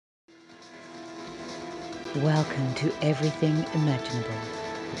Welcome to Everything Imaginable,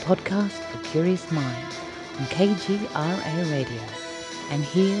 a podcast for curious minds on KGRA Radio. And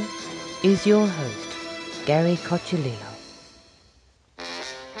here is your host, Gary Cocciolillo.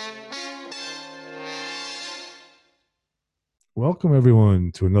 Welcome,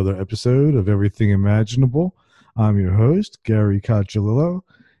 everyone, to another episode of Everything Imaginable. I'm your host, Gary Cocciolillo,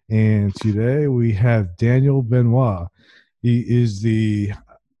 and today we have Daniel Benoit. He is you're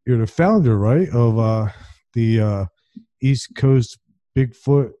the founder, right, of the East Coast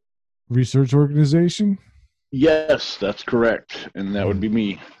Bigfoot Research Organization? Yes, that's correct, and that would be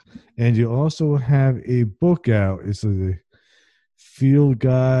me. And you also have a book out. It's a field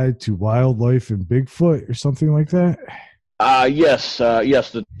guide to wildlife and Bigfoot or something like that? Yes.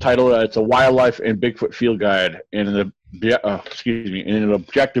 The title it's a wildlife and Bigfoot field guide in an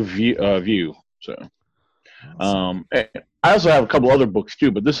objective view. So, I also have a couple other books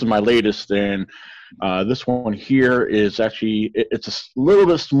too, but this is my latest, and this one here is actually it's a little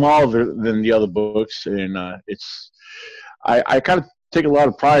bit smaller than the other books, and I kind of take a lot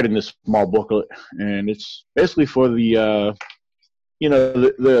of pride in this small booklet, and it's basically for the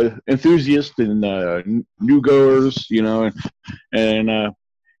the enthusiasts and new goers, and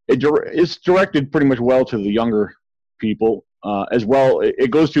it's directed pretty much well to the younger people as well.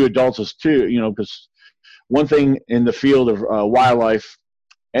 It goes to adults as too, because one thing in the field of wildlife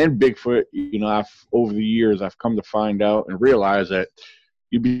and Bigfoot, over the years I've come to find out and realize that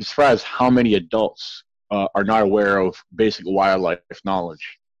you'd be surprised how many adults are not aware of basic wildlife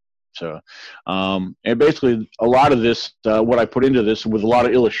knowledge. So, and basically a lot of this, what I put into this with a lot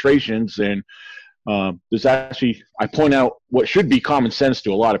of illustrations, and there's actually, I point out what should be common sense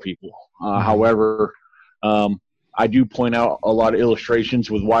to a lot of people. However, I do point out a lot of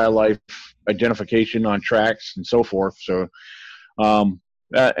illustrations with wildlife identification on tracks and so forth. So, and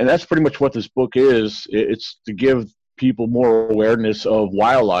that's pretty much what this book is. It's to give people more awareness of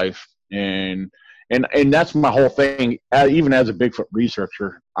wildlife, and that's my whole thing. Even as a Bigfoot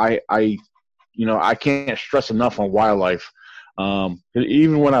researcher, I can't stress enough on wildlife.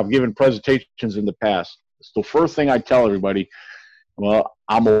 Even when I've given presentations in the past, it's the first thing I tell everybody. Well,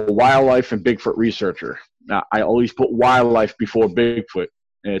 I'm a wildlife and Bigfoot researcher. Now, I always put wildlife before Bigfoot.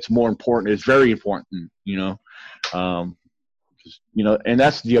 And it's more important. It's very important, and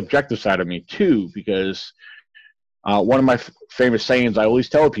that's the objective side of me too. Because one of my famous sayings I always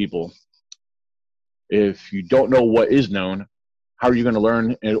tell people: if you don't know what is known, how are you going to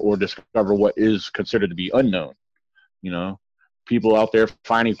learn or discover what is considered to be unknown? People out there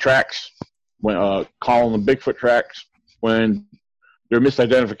finding tracks, when calling them Bigfoot tracks, when they're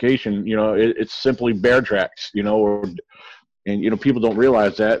misidentification. It's simply bear tracks. People don't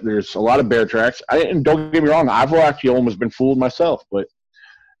realize that there's a lot of bear tracks. And don't get me wrong, I've actually almost been fooled myself. But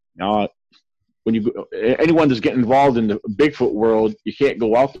when anyone that's getting involved in the Bigfoot world, you can't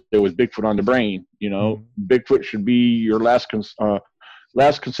go out there with Bigfoot on the brain. Bigfoot should be your last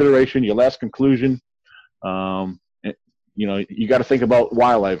consideration, your last conclusion. You got to think about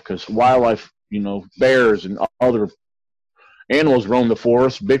wildlife, because wildlife, bears and other animals roam the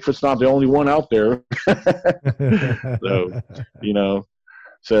forest. Bigfoot's not the only one out there.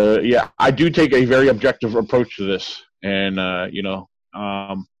 So yeah, I do take a very objective approach to this, and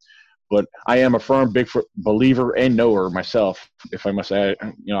but I am a firm Bigfoot believer and knower myself. If I must add,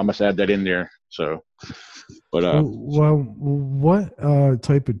 I must add that in there. So, but what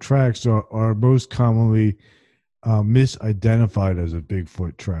type of tracks are most commonly misidentified as a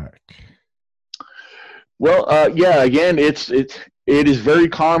Bigfoot track? Well, again, it is very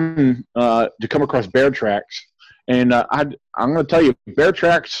common to come across bear tracks, and I'm going to tell you, bear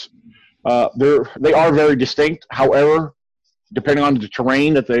tracks, they are very distinct. However, depending on the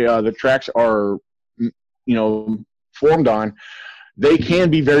terrain that the tracks are, formed on, they can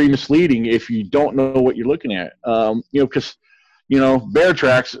be very misleading if you don't know what you're looking at. Because bear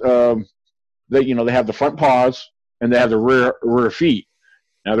tracks, they have the front paws and they have the rear feet.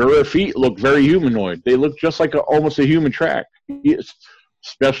 Now, the rear feet look very humanoid. They look just like almost a human track,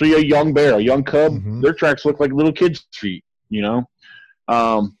 especially a young bear, a young cub. Mm-hmm. Their tracks look like little kids' feet. One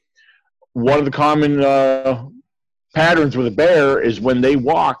of the common patterns with a bear is when they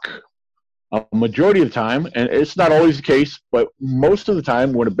walk, a majority of the time, and it's not always the case, but most of the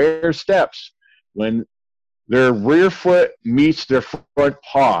time when a bear steps, when their rear foot meets their front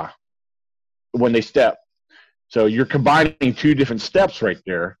paw when they step. So you're combining two different steps right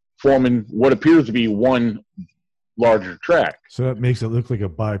there, forming what appears to be one larger track. So that makes it look like a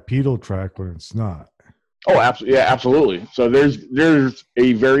bipedal track when it's not. Oh, absolutely. Yeah, absolutely. So there's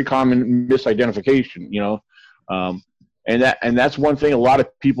a very common misidentification, And that's one thing a lot of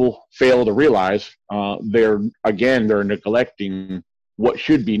people fail to realize. They're neglecting what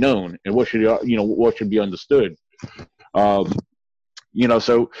should be known and what should be understood.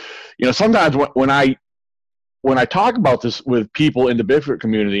 Sometimes when I talk about this with people in the Bigfoot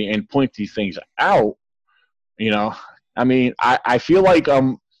community and point these things out, I feel like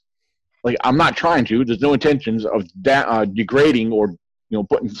I'm not trying to. There's no intentions of degrading or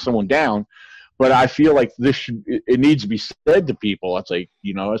putting someone down, but I feel like it needs to be said to people. It's like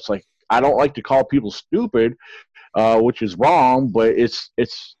I don't like to call people stupid, which is wrong, but it's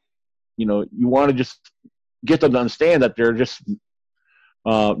you want to just get them to understand that they're just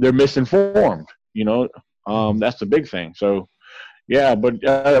they're misinformed. That's the big thing. So yeah, but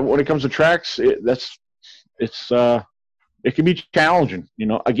when it comes to tracks, it can be challenging.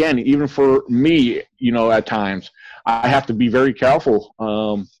 Again, even for me, at times I have to be very careful.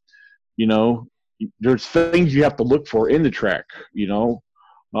 There's things you have to look for in the track.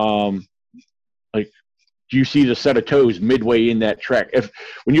 Like, do you see the set of toes midway in that track?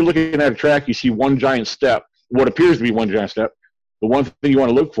 When you're looking at a track, you see one giant step, what appears to be one giant step. The one thing you want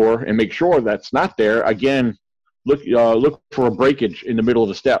to look for and make sure that's not there. Again, look for a breakage in the middle of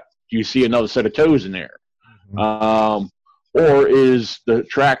the step. Do you see another set of toes in there? Mm-hmm. Or is the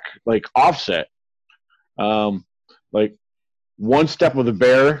track like offset? Like one step of the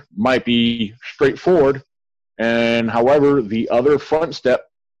bear might be straightforward, and however, the other front step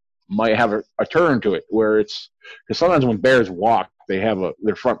might have a turn to it, where it's because sometimes when bears walk, they have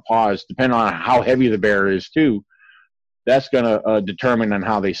their front paws, depending on how heavy the bear is too. That's going to determine on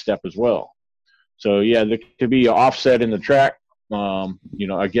how they step as well. So yeah, there could be an offset in the track.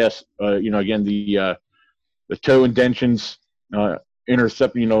 I guess again the toe indentions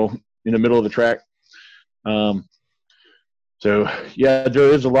intercept in the middle of the track. So yeah, there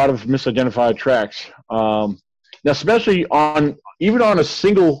is a lot of misidentified tracks. Now, especially even on a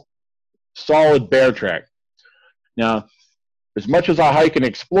single solid bear track. Now, as much as I hike and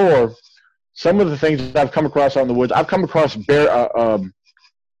explore, some of the things that I've come across out in the woods, I've come across a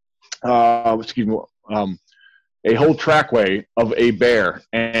whole trackway of a bear,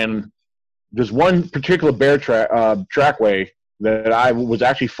 and there's one particular bear trackway that I was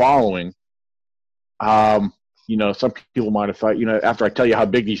actually following. Some people might have thought, after I tell you how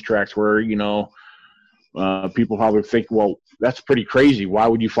big these tracks were, people probably think, well, that's pretty crazy. Why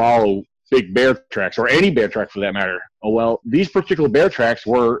would you follow big bear tracks, or any bear track for that matter? Oh, well, these particular bear tracks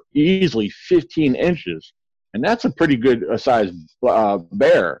were easily 15 inches, and that's a pretty good sized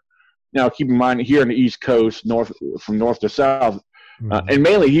bear. Now, keep in mind, here on the East Coast, from north to south, and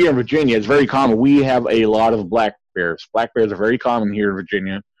mainly here in Virginia, it's very common. We have a lot of black bears. Black bears are very common here in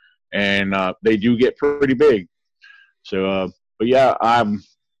Virginia, and they do get pretty big. So, but yeah,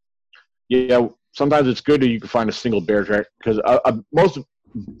 sometimes it's good that you can find a single bear track, because most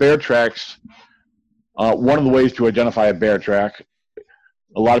bear tracks, one of the ways to identify a bear track,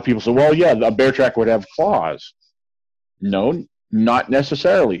 a lot of people say, well, yeah, a bear track would have claws. No, not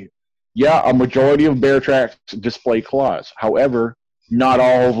necessarily. Yeah, a majority of bear tracks display claws. However, not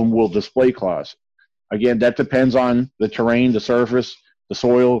all of them will display claws. Again, that depends on the terrain, the surface, the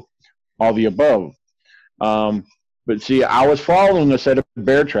soil, all the above. But see, I was following a set of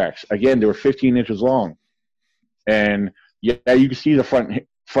bear tracks. Again, they were 15 inches long. And yeah, you can see the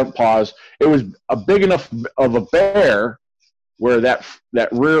front paws. It was a big enough of a bear where that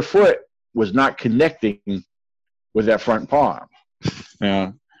rear foot was not connecting with that front paw.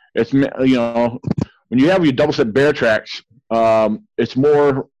 It's, when you have your double set bear tracks, it's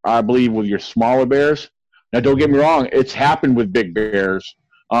more, I believe, with your smaller bears. Now, don't get me wrong, it's happened with big bears.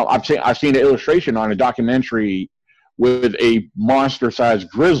 I've seen an illustration on a documentary with a monster-sized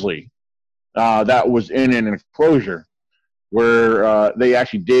grizzly that was in an enclosure, where they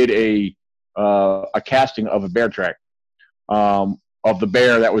actually did a casting of a bear track of the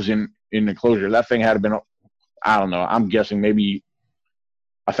bear that was in the enclosure. That thing had been, I don't know, I'm guessing maybe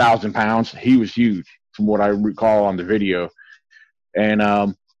 1,000 pounds. He was huge, from what I recall on the video. And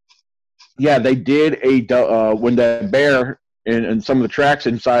they did when the bear and some of the tracks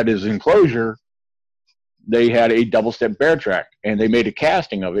inside his enclosure, they had a double step bear track, and they made a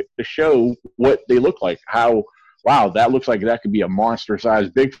casting of it to show what they look like. Wow, that looks like that could be a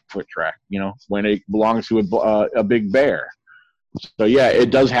monster-sized Bigfoot track, when it belongs to a big bear. So, yeah,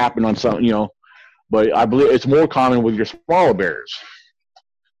 it does happen on some, but I believe it's more common with your smaller bears.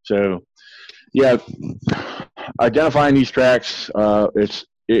 So, yeah, identifying these tracks,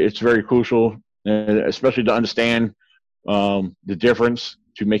 it's very crucial, especially to understand the difference,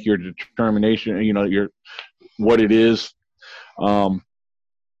 to make your determination, what it is. So,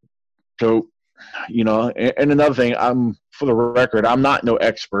 and another thing, for the record, I'm not no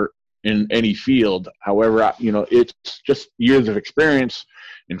expert in any field. However, it's just years of experience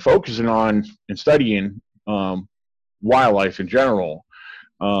in focusing on and studying wildlife in general.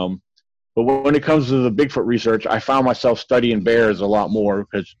 But when it comes to the Bigfoot research, I found myself studying bears a lot more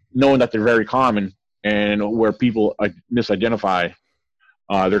because knowing that they're very common and where people misidentify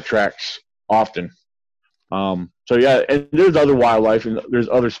their tracks often. So yeah, and there's other wildlife and there's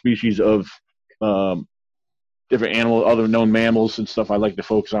other species of different animals, other known mammals and stuff I like to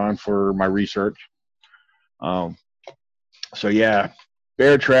focus on for my research. So yeah,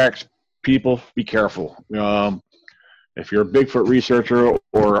 bear tracks, people, be careful. If you're a Bigfoot researcher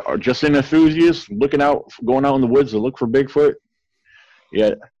or just an enthusiast going out in the woods to look for Bigfoot,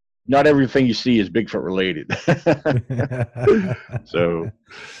 yeah, not everything you see is Bigfoot related. So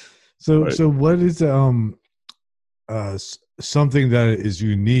what is something that is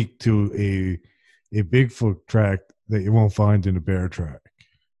unique to a Bigfoot track that you won't find in a bear track?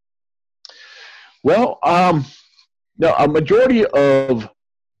 Well, no, a majority of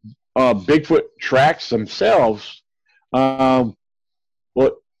Bigfoot tracks themselves. Well,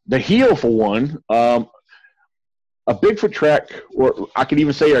 the heel for one, a Bigfoot track, or I could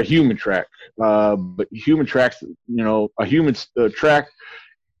even say a human track, but human tracks, a human track,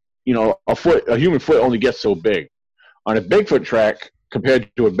 a human foot only gets so big. On a Bigfoot track compared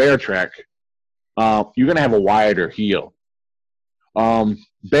to a bear track, you're going to have a wider heel.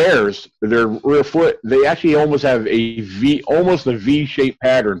 Bears, their rear foot, they actually almost have almost a V-shaped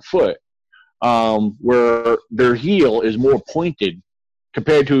pattern foot. Where their heel is more pointed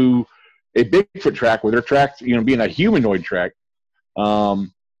compared to a Bigfoot track, where their track, being a humanoid track,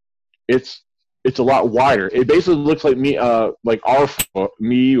 it's a lot wider. It basically looks like like our foot,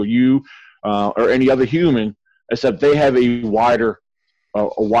 me or you, or any other human, except they have a wider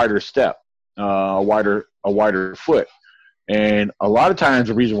step, a wider foot. And a lot of times,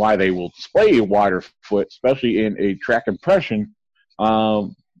 the reason why they will display a wider foot, especially in a track impression,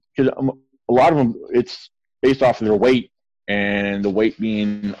 because a lot of them, it's based off of their weight and the weight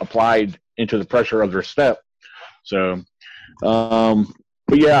being applied into the pressure of their step. So, but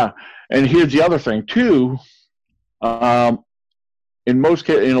yeah, and here's the other thing too. In a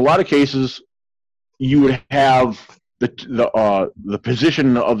lot of cases, you would have the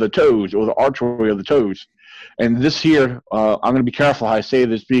position of the toes or the archway of the toes. And this here, I'm going to be careful how I say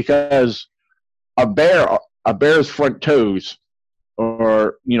this because a bear's front toes,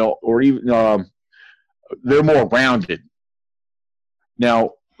 or even they're more rounded.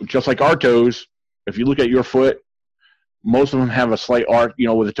 Now, just like our toes, if you look at your foot, most of them have a slight arch,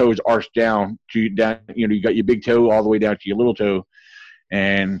 where the toes arch down you got your big toe all the way down to your little toe.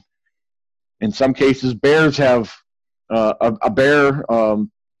 And in some cases, bears have a bear.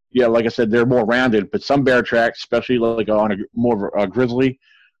 Like I said, they're more rounded. But some bear tracks, especially like on more of a grizzly,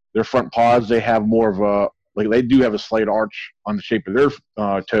 their front paws, they have more of a they do have a slight arch on the shape of their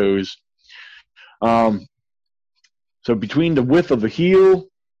toes. So between the width of the heel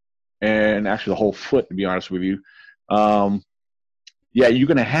and actually the whole foot, to be honest with you, you're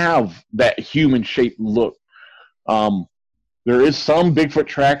going to have that human-shaped look. There is some Bigfoot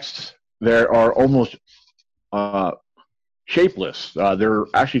tracks that are almost shapeless. They're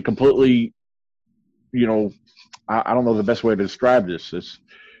actually completely, I don't know the best way to describe this. It's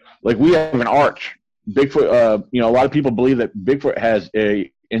like we have an arch. Bigfoot, a lot of people believe that Bigfoot has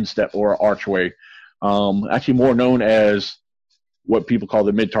a instep or archway, actually more known as what people call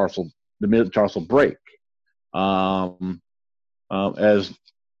the mid-tarsal break. As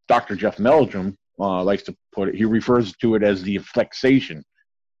Dr. Jeff Meldrum likes to put it, he refers to it as the flexation.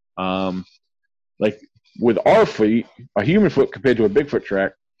 Like with our feet, a human foot compared to a Bigfoot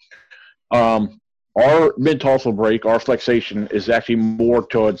track, our mid-tarsal break, our flexation, is actually more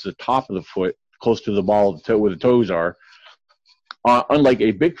towards the top of the foot, close to the ball of the toe, where the toes are. Unlike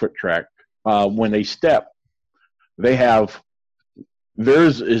a Bigfoot track, when they step, theirs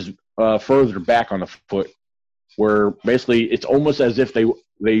is further back on the foot, where basically it's almost as if they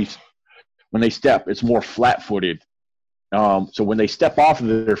when they step, it's more flat-footed. So when they step off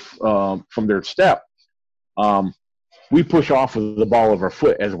of from their step, we push off of the ball of our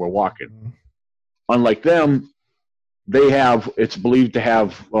foot as we're walking. Unlike them, it's believed to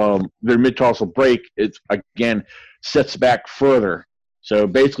have their mid-tarsal break. It's again sets back further. So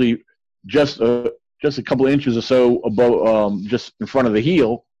basically, just a couple of inches or so above, just in front of the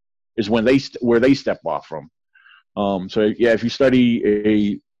heel, is where they step off from. So yeah, if you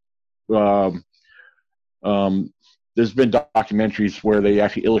study there's been documentaries where they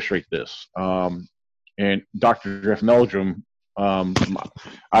actually illustrate this. And Dr. Jeff Meldrum out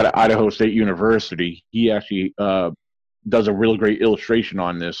of Idaho State University. He actually does a real great illustration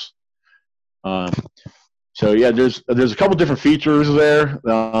on this. So yeah, there's a couple different features there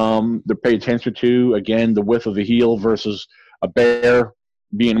to pay attention to. Again, the width of the heel versus a bear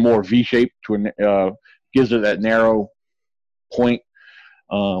being more V-shaped gives it that narrow point.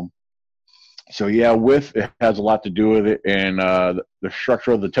 So yeah, width, it has a lot to do with it, and the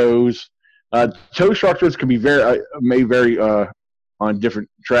structure of the toes. Toe structures can be may vary on different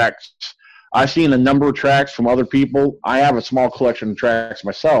tracks. I've seen a number of tracks from other people. I have a small collection of tracks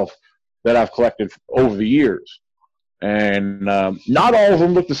myself that I've collected over the years, and not all of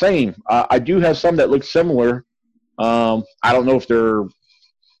them look the same. I do have some that look similar. I don't know if they're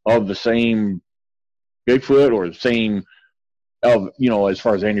of the same Bigfoot or the same as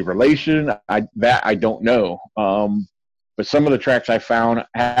far as any relation. I don't know. But some of the tracks I found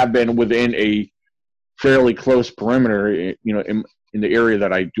have been within a fairly close perimeter, in the area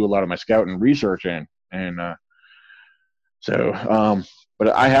that I do a lot of my scouting research in. And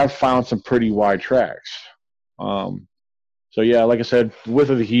but I have found some pretty wide tracks. So yeah, like I said,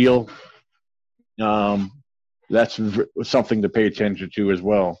 width of the heel, that's something to pay attention to as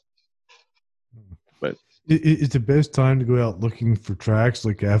well. But is the best time to go out looking for tracks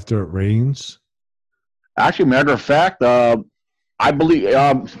like after it rains? Actually, matter of fact, I believe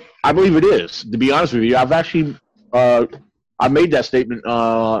it is. To be honest with you, I've actually I made that statement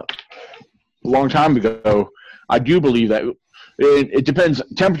a long time ago. I do believe that. It depends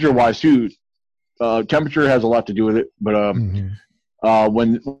temperature-wise too. Temperature has a lot to do with it, but when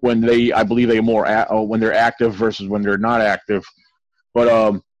I believe they more when they're active versus when they're not active.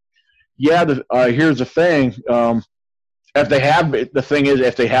 But here's the thing. If they have, the thing is,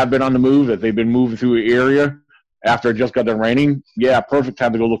 if they have been on the move, if they've been moving through an area after it just got done raining, yeah, perfect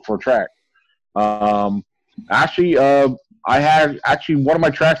time to go look for a track. I had one of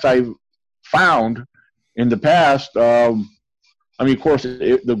my tracks I found in the past. Of course,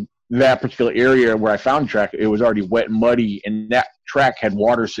 that particular area where I found the track, it was already wet and muddy, and that track had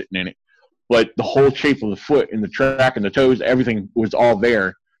water sitting in it. But the whole shape of the foot and the track and the toes, everything was all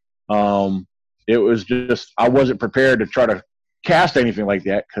there. It was just, I wasn't prepared to try to cast anything like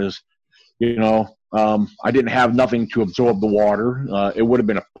that because, I didn't have nothing to absorb the water. It would have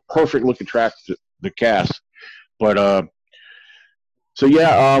been a perfect looking track to cast. But,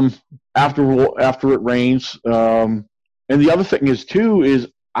 after it rains, and the other thing is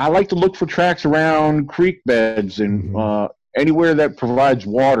I like to look for tracks around creek beds and anywhere that provides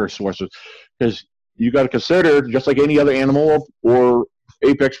water sources, because you got to consider, just like any other animal or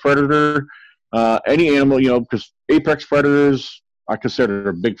apex predator, any animal, because apex predators, I consider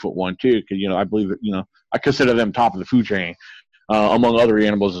a Bigfoot one too, because I believe that I consider them top of the food chain among other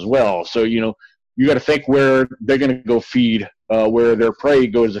animals as well. So you got to think where they're going to go feed, where their prey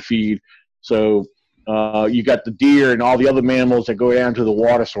goes to feed. So you got the deer and all the other mammals that go down to the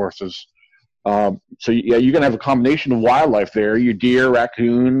water sources. So yeah, you're going to have a combination of wildlife there: your deer,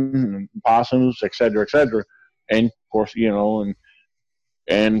 raccoon, possums, et cetera, and of course,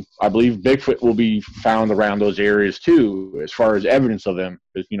 and I believe Bigfoot will be found around those areas too, as far as evidence of them.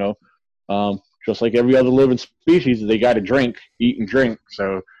 Just like every other living species, they got to eat and drink.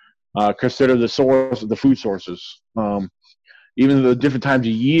 So consider the source of the food sources. Even the different times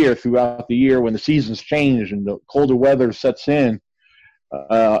of year throughout the year when the seasons change and the colder weather sets in,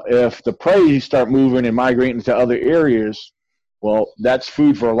 if the prey start moving and migrating to other areas, well, that's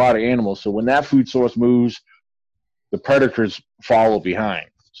food for a lot of animals. So when that food source moves, the predators follow behind.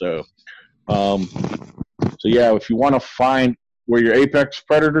 So, yeah, if you want to find where your apex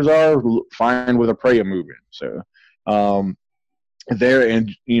predators are, find where the prey are moving. So,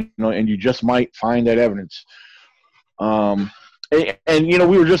 and you just might find that evidence. And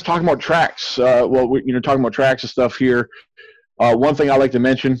we were just talking about tracks. Talking about tracks and stuff here. One thing I like to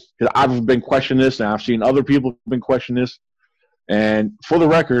mention, because I've been questioning this, and I've seen other people have been questioning this. And for the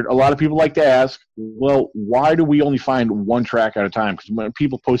record, a lot of people like to ask, well, why do we only find one track at a time? Because when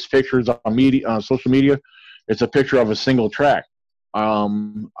people post pictures on social media, it's a picture of a single track.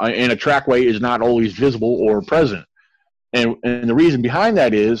 And a trackway is not always visible or present. And the reason behind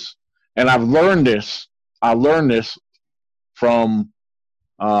that is, and I learned this from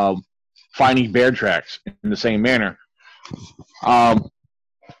finding bear tracks in the same manner.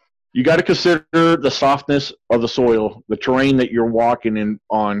 You got to consider the softness of the soil, the terrain that you're walking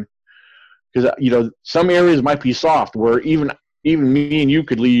on, because some areas might be soft where even me and you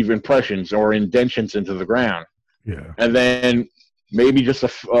could leave impressions or indentions into the ground. Yeah. And then maybe just a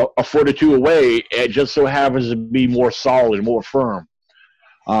foot or two away, it just so happens to be more solid, more firm.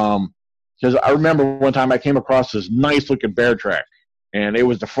 because I remember one time I came across this nice looking bear track, and it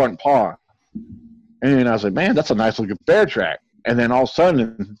was the front paw. And I was like, man, that's a nice looking bear track. And then all of a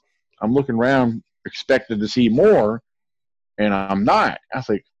sudden, I'm looking around, expecting to see more, and I'm not. I was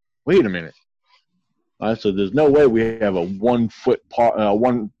like, wait a minute. I said, there's no way we have a 1 foot paw,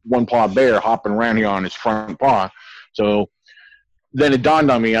 one paw bear hopping around here on his front paw. So then it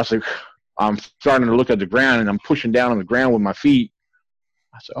dawned on me. I was like, I'm starting to look at the ground, and I'm pushing down on the ground with my feet.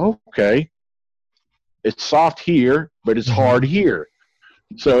 I said, okay, it's soft here, but it's hard here.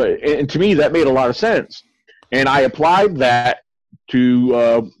 So, and to me, that made a lot of sense. And I applied that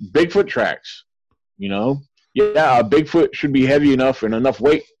to Bigfoot tracks. You know, yeah, a Bigfoot should be heavy enough and enough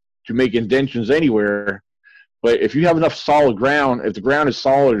weight to make indentions anywhere. But if you have enough solid ground, if the ground is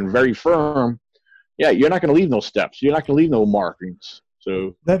solid and very firm, yeah, you're not going to leave no steps. You're not going to leave no markings.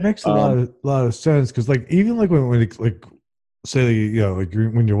 So that makes a lot of sense, because like even like when like say, you know, like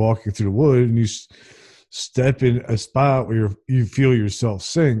when you're walking through the wood and you step in a spot where you feel yourself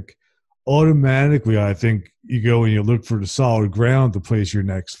sink, automatically I think you go and you look for the solid ground to place your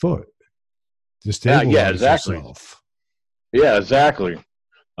next foot to stabilize yourself. Yeah, exactly.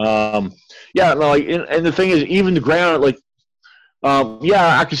 Yeah, no, like, and the thing is, even the ground, like,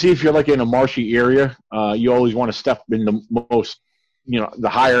 yeah, I can see if you're like in a marshy area, you always want to step in the most, you know, the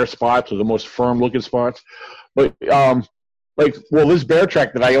higher spots or the most firm looking spots. But like, well, this bear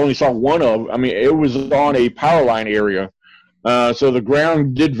track that I only saw one of, I mean, it was on a power line area. So the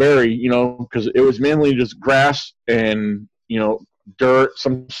ground did vary, you know, because it was mainly just grass and, you know, dirt,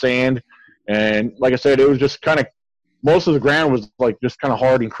 some sand. And like I said, it was just kind of, most of the ground was like just kind of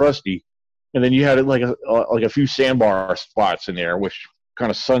hard and crusty. And then you had like a few sandbar spots in there, which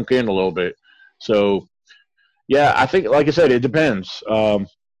kind of sunk in a little bit. So, yeah, I think, like I said, it depends.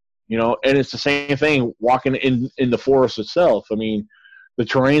 You know, and it's the same thing walking in the forest itself. I mean, the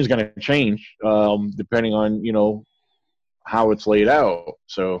terrain is going to change depending on, you know, how it's laid out.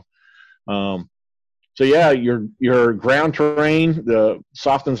 So, so yeah, your ground terrain, the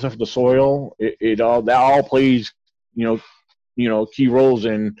softness of the soil, that all plays, you know, key roles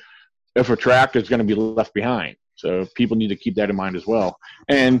in if a track is going to be left behind. So people need to keep that in mind as well.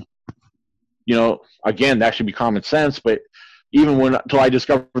 And, you know, again, that should be common sense, but even until I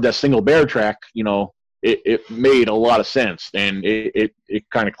discovered that single bear track, you know, it made a lot of sense, and it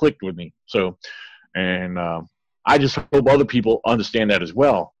kind of clicked with me. So, and I just hope other people understand that as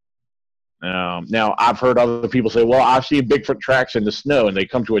well. Now, I've heard other people say, well, I've seen Bigfoot tracks in the snow, and they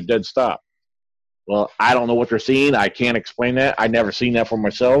come to a dead stop. Well, I don't know what they're seeing. I can't explain that. I never seen that for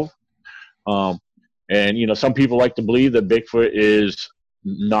myself. And, you know, some people like to believe that Bigfoot is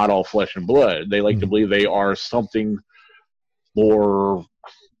not all flesh and blood. They like to believe they are something more,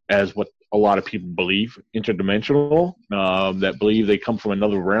 as what a lot of people believe, interdimensional, that believe they come from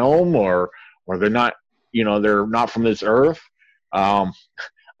another realm, or they're not, you know, they're not from this earth. Now,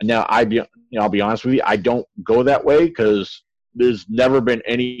 I'll be honest with you, I don't go that way, because there's never been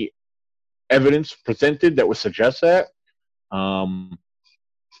any evidence presented that would suggest that.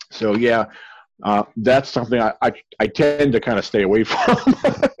 So yeah, that's something I tend to kind of stay away from.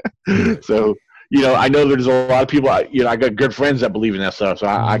 So, you know, I know there's a lot of people, you know, I got good friends that believe in that stuff, so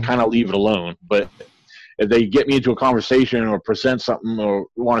I kind of leave it alone. But if they get me into a conversation or present something or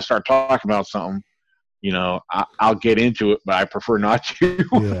want to start talking about something, you know, I'll get into it, but I prefer not to.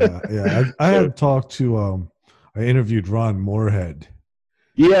 Yeah. I had talked to, I interviewed Ron Moorhead.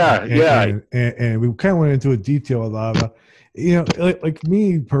 Yeah, and we kind of went into a detail a lot about, you know, like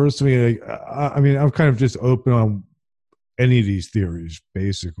me personally, like, I mean, I'm kind of just open on any of these theories,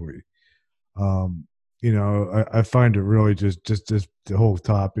 basically. You know, I find it really just the whole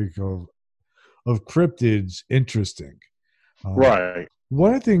topic of cryptids interesting. Right.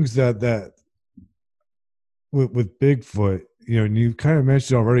 One of the things that with Bigfoot, you know, and you kind of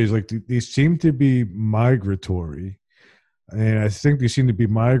mentioned already, is like these seem to be migratory, and I think they seem to be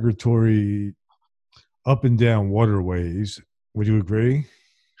migratory up and down waterways. Would you agree?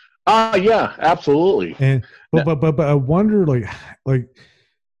 Yeah, absolutely. And but I wonder, like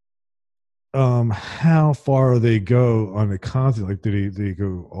how far they go on the continent. Like, do they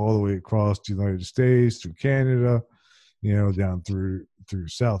go all the way across the United States, through Canada, you know, down through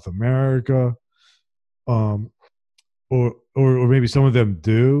South America, or maybe some of them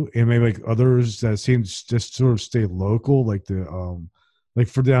do, and maybe like others that seem to just sort of stay local, like like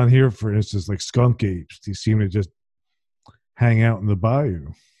for down here, for instance, like skunk apes, they seem to just hang out in the bayou.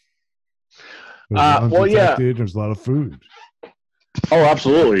 Well, yeah, there's a lot of food. Oh,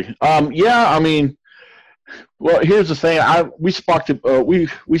 absolutely. Yeah, I mean, well, here's the thing. We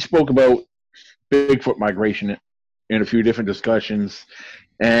spoke about Bigfoot migration in a few different discussions,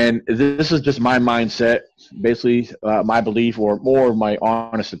 And this is just my mindset, basically my belief or more of my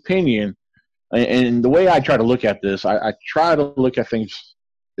honest opinion. And the way I try to look at this, I try to look at things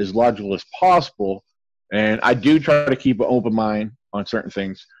as logical as possible. And I do try to keep an open mind on certain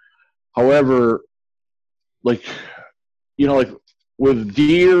things. However, like, like with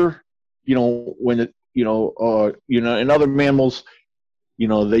deer, when and other mammals,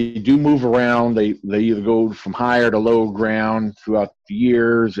 they do move around. They either go from higher to low ground throughout the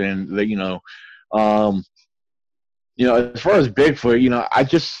years, and they, as far as Bigfoot,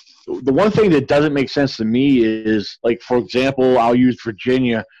 the one thing that doesn't make sense to me is, like, for example, I'll use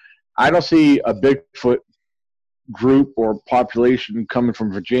Virginia. I don't see a Bigfoot group or population coming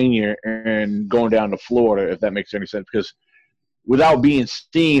from Virginia and going down to Florida, if that makes any sense, because without being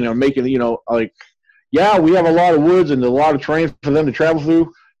seen or making, yeah, we have a lot of woods and a lot of terrain for them to travel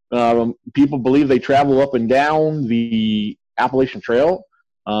through. People believe they travel up and down the Appalachian Trail,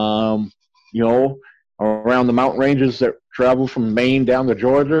 around the mountain ranges that travel from Maine down to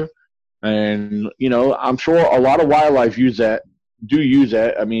Georgia. And, I'm sure a lot of wildlife do use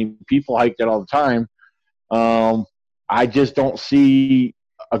that. I mean, people hike that all the time. I just don't see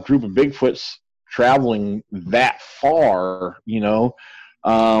a group of Bigfoots traveling that far, Now,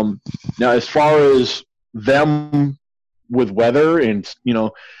 as far as them with weather and,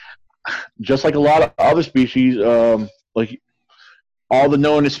 just like a lot of other species, like all the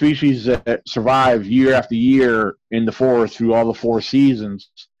known species that survive year after year in the forest through all the 4 seasons,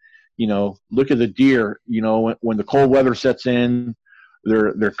 look at the deer, when the cold weather sets in,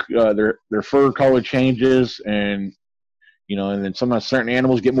 their fur color changes, and, and then sometimes certain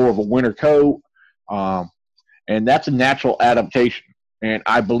animals get more of a winter coat. And that's a natural adaptation. And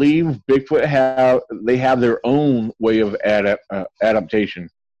I believe Bigfoot have their own way of adaptation.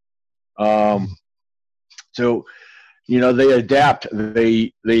 So, they adapt.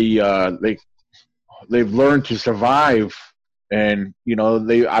 They've learned to survive, and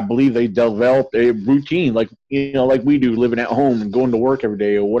I believe they developed a routine, like like we do, living at home and going to work every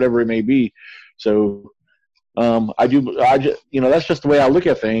day or whatever it may be. So, that's just the way I look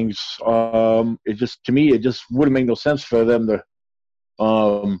at things. To me, it just wouldn't make no sense for them to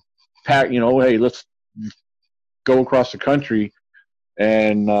pack, hey, let's go across the country.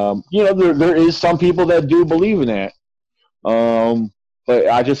 And, there is some people that do believe in that. But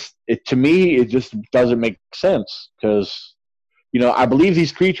to me, it just doesn't make sense, because, I believe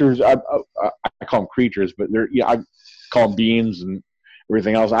these creatures, I call them creatures, but I call them beings and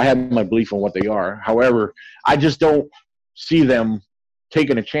everything else. I have my belief on what they are. However, I just don't see them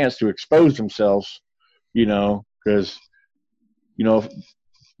taking a chance to expose themselves, because,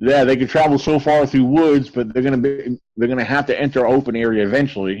 yeah, they could travel so far through woods, but they're gonna have to enter open area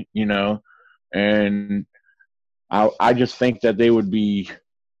eventually, and I just think that they would be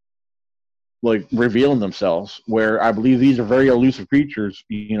like revealing themselves, where I believe these are very elusive creatures,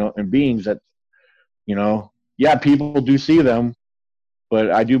 and beings that, yeah, people do see them,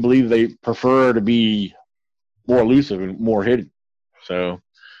 but I do believe they prefer to be more elusive and more hidden. So,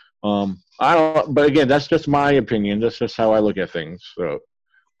 I don't. But again, that's just my opinion. That's just how I look at things. So,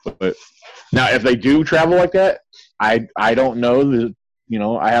 but now, if they do travel like that, I don't know.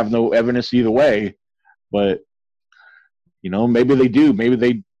 I have no evidence either way. But maybe they do. Maybe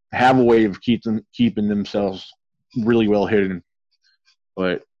they have a way of keeping themselves really well hidden.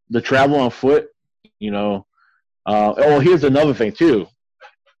 But the travel on foot, here's another thing too.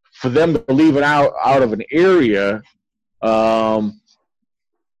 For them to leave it out of an area,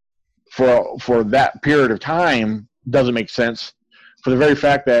 for that period of time doesn't make sense, for the very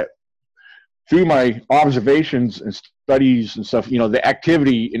fact that through my observations and studies and stuff, the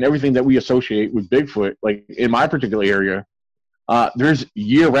activity and everything that we associate with Bigfoot, like in my particular area, there's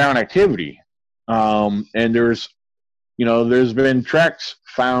year-round activity, and there's been tracks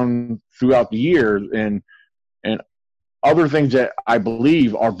found throughout the year and other things that I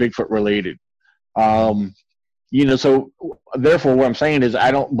believe are Bigfoot related. So therefore what I'm saying is, I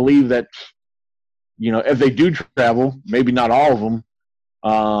don't believe that, if they do travel, maybe not all of them,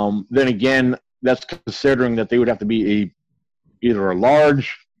 then again, that's considering that they would have to be either a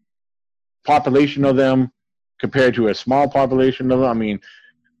large population of them compared to a small population of them. I mean,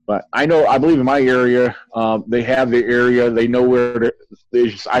 but I believe in my area, they have their area. They know where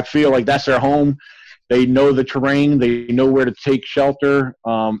I feel like that's their home. They know the terrain. They know where to take shelter.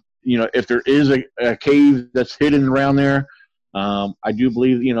 If there is a cave that's hidden around there, I do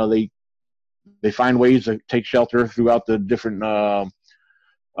believe, they find ways to take shelter throughout the different,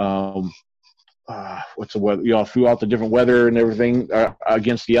 what's the weather, throughout the different weather and everything,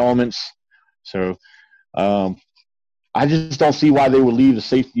 against the elements. So, I just don't see why they would leave the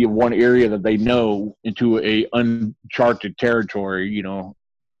safety of one area that they know into a uncharted territory.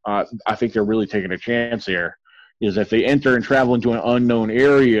 I think they're really taking a chance there. Is if they enter and travel into an unknown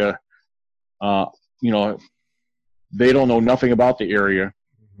area, uh, you know, they don't know nothing about the area.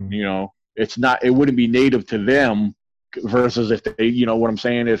 Mhm. It wouldn't be native to them. Versus if they, what I'm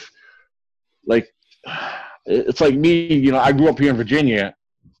saying, if like, it's like me. I grew up here in Virginia,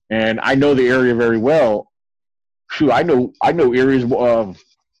 and I know the area very well. Shoot, I know areas.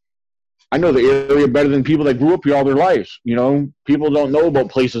 I know the area better than people that grew up here all their lives. People don't know about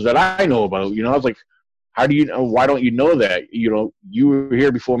places that I know about. I was like, how do you know? Why don't you know that? You were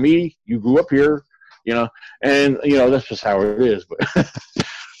here before me. You grew up here. And that's just how it is.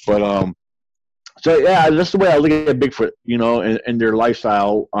 But so yeah, that's the way I look at Bigfoot. And their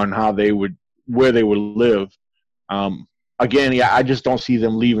lifestyle on where they would live. Um, Again, yeah, I just don't see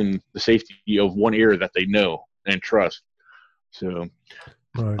them leaving the safety of one area that they know and trust. So,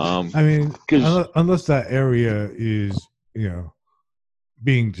 Right. I mean, because unless that area is, you know,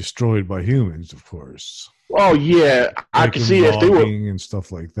 being destroyed by humans, of course, oh yeah, I like could in see if they were logging and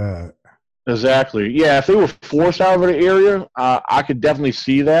stuff like that. exactly. Yeah, if they were forced out of an area, I could definitely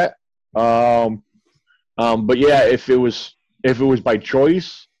see that. Um, but yeah, if it was by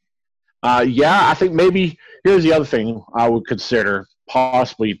choice, yeah, I think maybe here's the other thing I would consider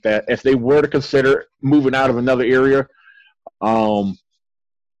possibly that if they were to consider moving out of another area, um,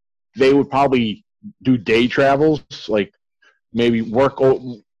 they would probably do day travels, like maybe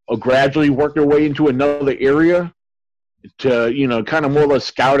gradually work their way into another area to kind of more or less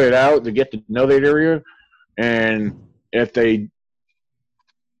scout it out to get to know that area, and if they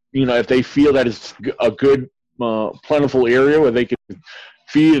if they feel that it's a good plentiful area where they can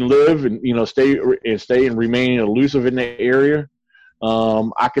feed and live and stay and remain elusive in the area,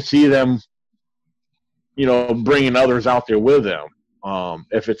 I could see them bringing others out there with them,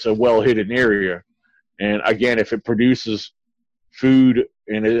 if it's a well hidden area, and again if it produces food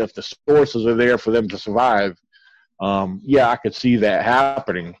and if the sources are there for them to survive. Yeah, I could see that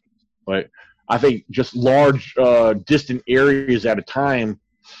happening, but I think just large, distant areas at a time.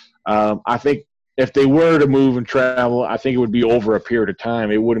 I think if they were to move and travel, I think it would be over a period of time.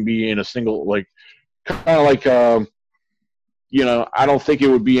 It wouldn't be in a single kind of like I don't think it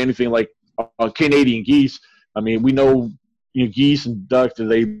would be anything like Canadian geese. I mean, we know geese and ducks.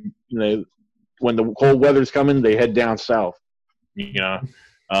 When the cold weather's coming, they head down south. You know,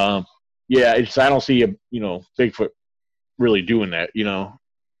 um, yeah, I don't see Bigfoot really doing that.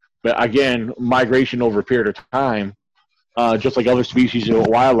 But again, migration over a period of time, just like other species of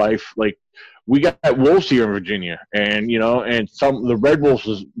wildlife, like we got wolves here in Virginia, and some the red wolves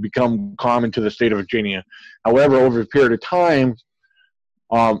has become common to the state of Virginia. However, over a period of time,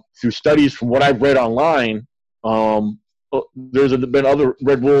 through studies from what I've read online, there's been other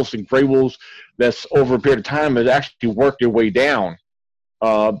red wolves and gray wolves that's over a period of time has actually worked their way down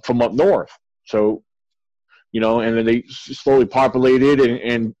from up north. So and then they slowly populated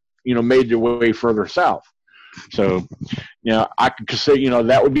and made their way further south. So, I could say,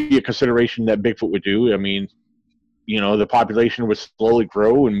 that would be a consideration that Bigfoot would do. I mean, the population would slowly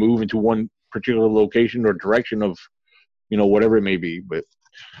grow and move into one particular location or direction of, whatever it may be. But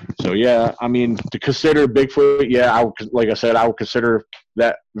so, yeah, I mean, to consider Bigfoot, yeah, like I said, I would consider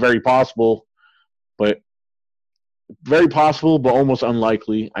that very possible, but almost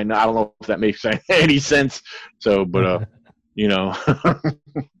unlikely. I don't know if that makes any sense. So, but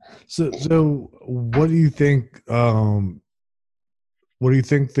So what do you think? What do you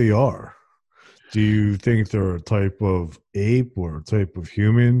think they are? Do you think they're a type of ape or a type of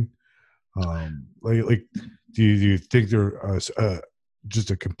human? Do you think they're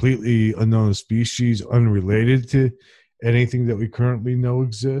just a completely unknown species, unrelated to anything that we currently know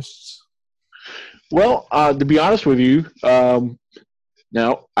exists? Well, to be honest with you,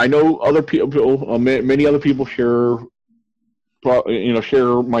 now I know other people, many other people share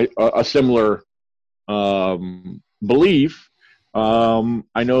a similar belief.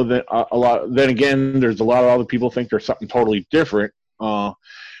 I know that a lot. Then again, there's a lot of other people think there's something totally different.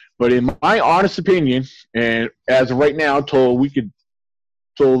 But in my honest opinion, and as of right now, till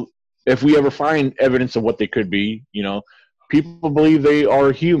if we ever find evidence of what they could be, people believe they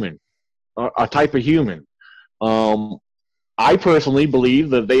are human, a type of human. I personally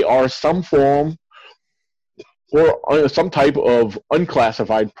believe that they are some form or some type of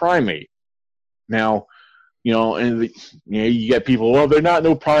unclassified primate. Now, you get people, well, they're not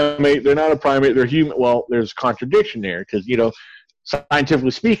no primate, they're not a primate, they're human. Well, there's contradiction there because,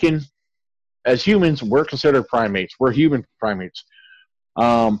 scientifically speaking, as humans, we're considered primates. We're human primates.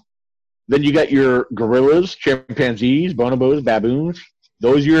 then you got your gorillas, chimpanzees, bonobos, baboons.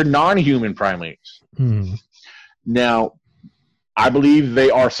 Those are your non-human primates. Now, I believe they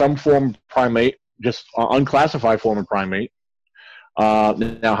are some form of primate, just unclassified form of primate.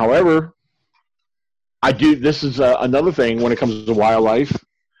 Now, however, this is another thing when it comes to wildlife.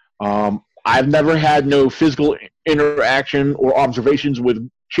 I've never had no physical interaction or observations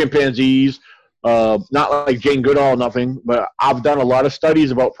with chimpanzees, not like Jane Goodall, nothing, but I've done a lot of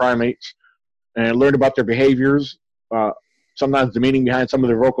studies about primates and learned about their behaviors, sometimes the meaning behind some of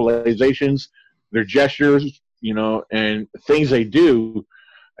their vocalizations, their gestures, and things they do.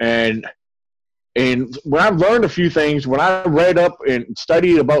 And when I've learned a few things, when I read up and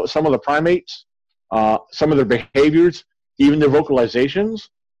studied about some of the primates, some of their behaviors, even their vocalizations,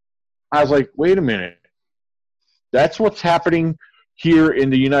 I was like, wait a minute. That's what's happening here in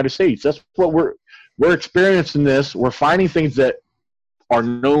the United States. That's what we're experiencing this. We're finding things that are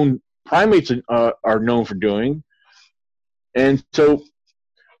known, primates are known for doing. And so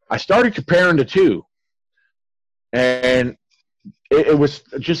I started comparing the two. And it was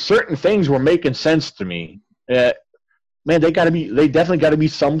just certain things were making sense to me. Man, they definitely got to be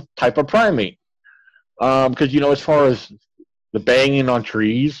some type of primate. Because, as far as the banging on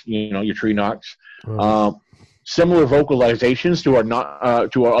trees, your tree knocks, similar vocalizations to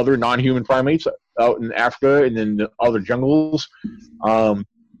our other non-human primates out in Africa and in the other jungles.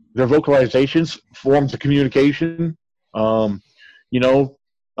 Their vocalizations, forms of communication, and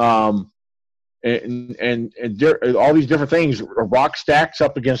all these different things, rock stacks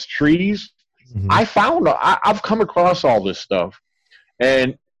up against trees. I've come across all this stuff,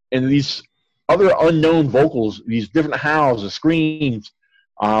 and these other unknown vocals, these different howls and screams,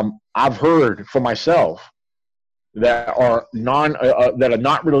 I've heard for myself that are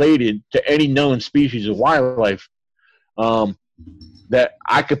not related to any known species of wildlife, that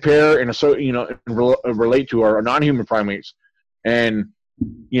I compare and relate to our non-human primates, and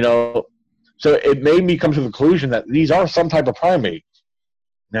so it made me come to the conclusion that these are some type of primate.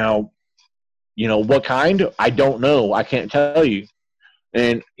 Now, what kind? I don't know. I can't tell you.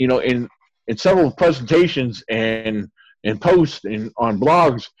 And in several presentations and posts and on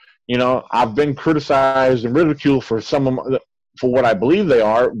blogs, I've been criticized and ridiculed for for what I believe they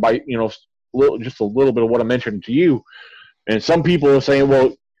are by just a little bit of what I mentioned to you. And some people are saying,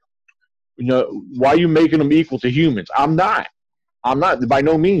 well, why are you making them equal to humans? I'm not by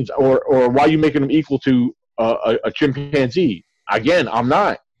no means. Or why are you making them equal to a chimpanzee? Again, I'm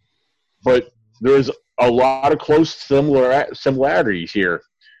not. But there's a lot of close similarities here.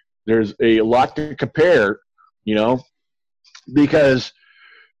 There's a lot to compare, because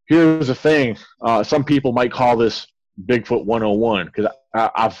here's the thing. Some people might call this Bigfoot 101, because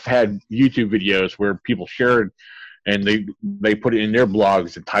I've had YouTube videos where people shared and they put it in their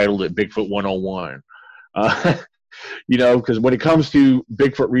blogs and titled it Bigfoot 101. Because when it comes to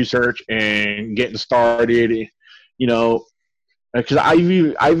Bigfoot research and getting started, because I've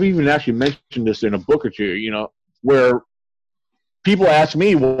even actually mentioned this in a book or two, where people ask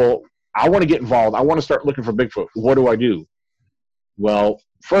me, well, I want to get involved. I want to start looking for Bigfoot. What do I do? Well,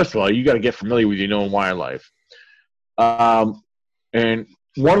 first of all, you got to get familiar with your known wildlife. And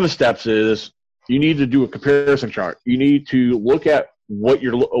one of the steps is you need to do a comparison chart. You need to look at what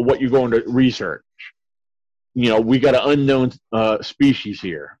you're going to research. We got an unknown species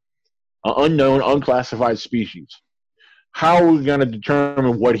here, an unknown, unclassified species. How are we going to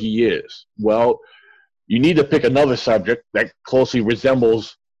determine what he is? Well, you need to pick another subject that closely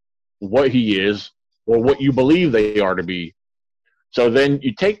resembles what he is or what you believe they are to be. So then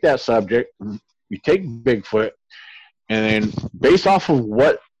you take that subject, you take Bigfoot, and then based off of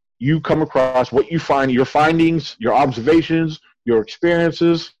what you come across, what you find, your findings, your observations, your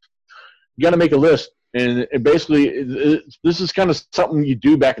experiences, you got to make a list. And basically, this is kind of something you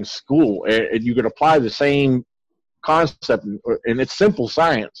do back in school, and you can apply the same concept, and it's simple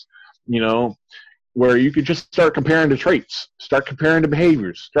science, where you could just start comparing the traits, start comparing the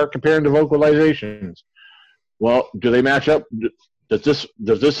behaviors, start comparing the vocalizations. Well, do they match up? Does this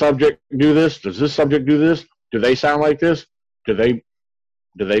subject do this? Does this subject do this? Do they sound like this? Do they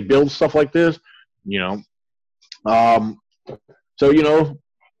build stuff like this? So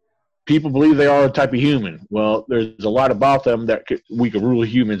people believe they are a type of human. Well, there's a lot about them that we could rule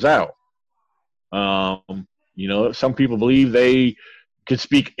humans out. Some people believe they could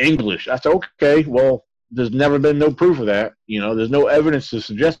speak English. That's okay. Well, there's never been no proof of that. There's no evidence to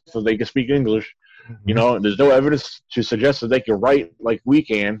suggest that they can speak English. There's no evidence to suggest that they can write like we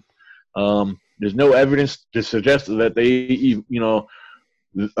can. There's no evidence to suggest that they,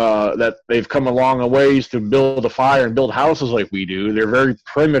 that they've come a long ways to build a fire and build houses like we do. They're very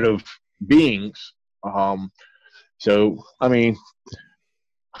primitive, beings. So I mean,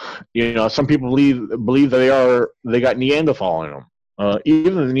 some people believe that they got Neanderthal in them.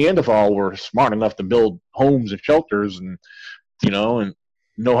 Even the Neanderthal were smart enough to build homes and shelters, and and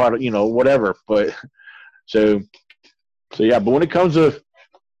know how to whatever. But so yeah. But when it comes to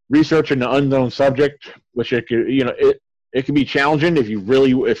researching an unknown subject, which it can be challenging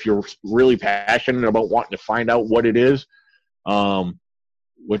if you're really passionate about wanting to find out what it is.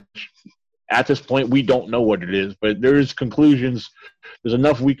 Which at this point we don't know what it is, but there's conclusions. There's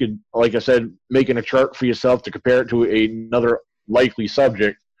enough we could, like I said, making a chart for yourself to compare it to another likely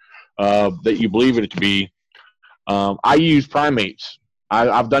subject that you believe it to be. I use primates.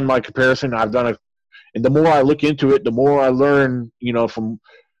 I've done my comparison. And the more I look into it, the more I learn, from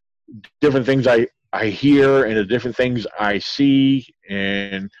different things I hear and the different things I see,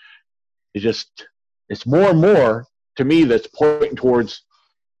 and it's more and more to me that's pointing towards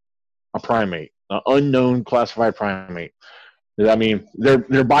a primate, an unknown classified primate. I mean,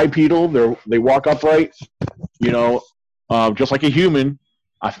 they're bipedal. They walk upright, just like a human,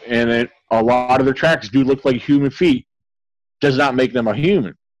 and a lot of their tracks do look like human feet. Does not make them a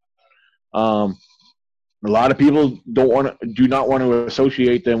human. A lot of people do not want to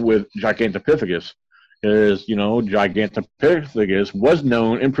associate them with Gigantopithecus, because Gigantopithecus was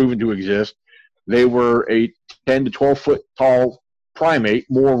known and proven to exist. They were a 10 to 12 foot tall primate,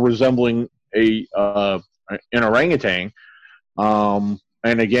 more resembling an orangutan. And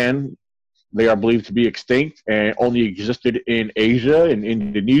again, they are believed to be extinct and only existed in Asia and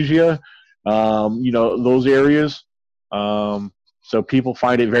Indonesia, those areas. So people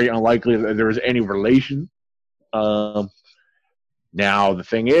find it very unlikely that there is any relation. Now, the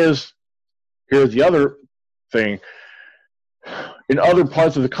thing is, here's the other thing. In other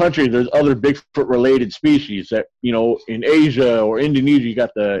parts of the country, there's other Bigfoot-related species that, in Asia or Indonesia, you got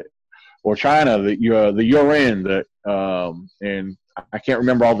or China, the Yuran, and I can't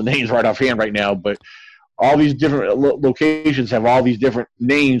remember all the names right offhand right now, but all these different locations have all these different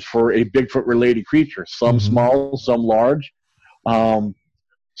names for a Bigfoot-related creature, some small, some large.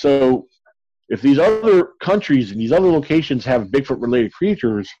 So if these other countries and these other locations have Bigfoot-related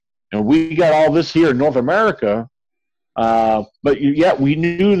creatures, and we got all this here in North America, but yet we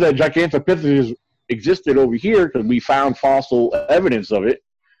knew that Gigantopithecus existed over here because we found fossil evidence of it.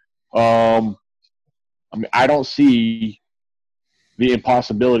 I mean, I don't see the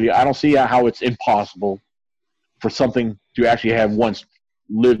impossibility. I don't see how it's impossible for something to actually have once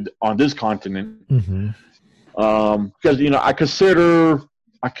lived on this continent. Because I consider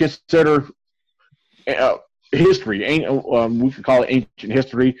history. We could call it ancient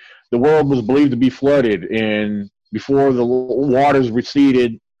history. The world was believed to be flooded, and before the waters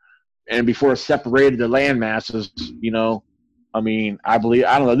receded, and before it separated the land masses, I mean, I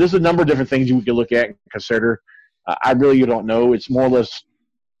don't know. There's a number of different things you can look at and consider. I really don't know. It's more or less,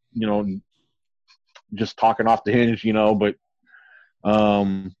 just talking off the hinge, but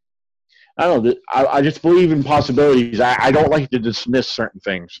I don't know. I just believe in possibilities. I don't like to dismiss certain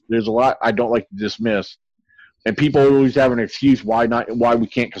things. There's a lot I don't like to dismiss. And people always have an excuse why we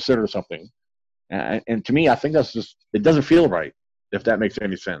can't consider something. And to me, I think that's just, it doesn't feel right, if that makes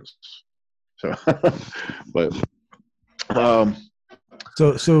any sense. So, but,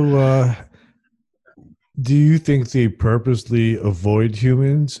 So, do you think they purposely avoid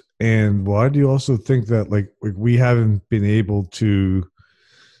humans? And why do you also think that, like we haven't been able to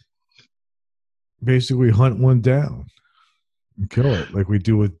basically hunt one down and kill it like we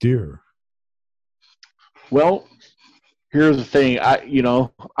do with deer? Well, here's the thing.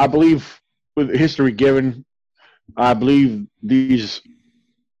 I believe with history given, I believe these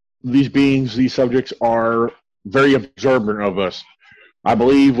beings, these subjects are very observant of us. I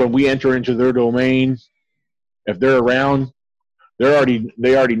believe when we enter into their domain, if they're around, they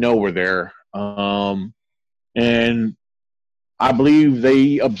already know we're there. And I believe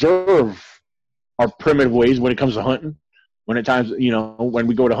they observe our primitive ways when it comes to hunting. When at times, when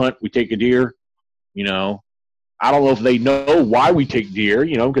we go to hunt, we take a deer. I don't know if they know why we take deer,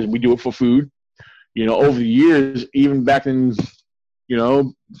 because we do it for food. Over the years, even back in,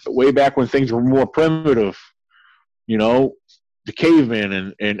 way back when things were more primitive, the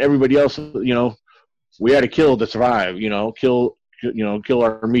cavemen and everybody else, we had to kill to survive, kill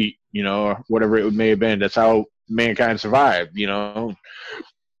our meat, or whatever it may have been. That's how mankind survived,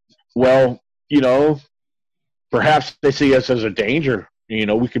 Well, perhaps they see us as a danger.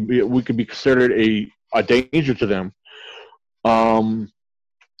 We could be considered a danger to them.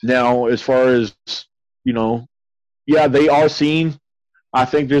 Now, as far as, yeah, they are seen. I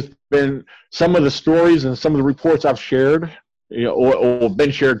think there's been some of the stories and some of the reports I've shared or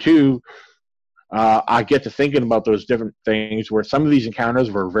been shared too. I get to thinking about those different things where some of these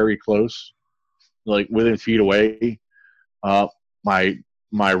encounters were very close, like within feet away.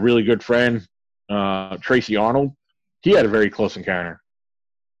 My really good friend Tracy Arnold, he had a very close encounter.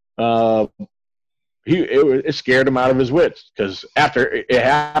 It scared him out of his wits because after it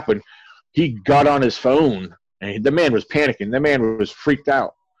happened, he got on his phone and the man was panicking. The man was freaked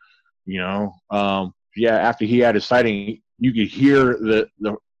out. After he had his sighting, you could hear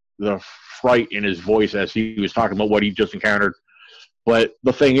the fright in his voice as he was talking about what he just encountered. But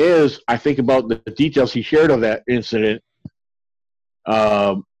the thing is, I think about the details he shared of that incident.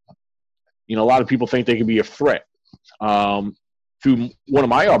 A lot of people think they could be a threat. Through one of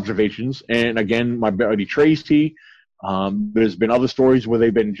my observations, and again, my buddy Tracy, there's been other stories where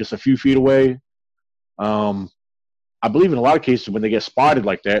they've been just a few feet away. I believe in a lot of cases when they get spotted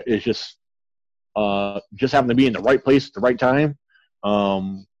like that, it's just happen to be in the right place at the right time.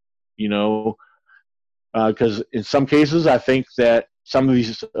 Because in some cases, I think that some of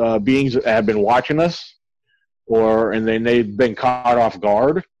these beings have been watching us, and then they've been caught off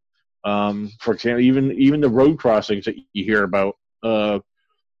guard. For example, even the road crossings that you hear about, they're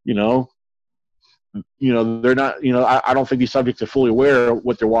not, I don't think these subjects are fully aware of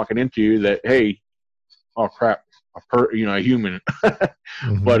what they're walking into. That, hey, oh crap, a human.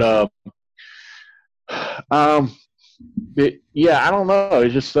 Mm-hmm. But I don't know.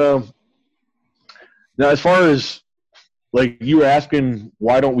 It's just now as far as like you were asking,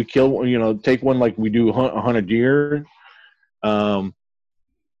 why don't we kill? Take one like we do hunt a deer. The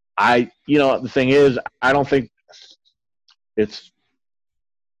thing is, I don't think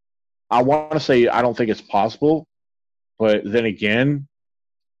I want to say I don't think it's possible, but then again,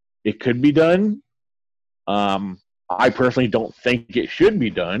 it could be done. I personally don't think it should be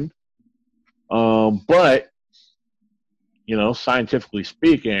done. But, scientifically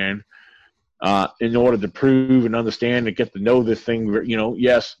speaking, in order to prove and understand and get to know this thing,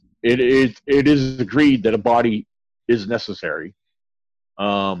 yes, it is agreed that a body is necessary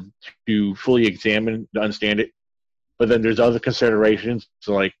to fully examine, to understand it. But then there's other considerations,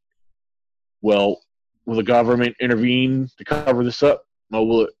 like, well, will the government intervene to cover this up?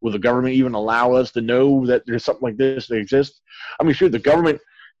 Will the government even allow us to know that there's something like this that exists? I mean, sure, the government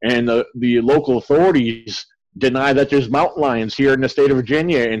and the local authorities deny that there's mountain lions here in the state of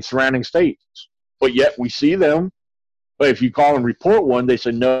Virginia and surrounding states, but yet we see them. But if you call and report one, they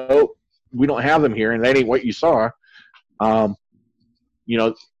say, no, we don't have them here, and that ain't what you saw. What's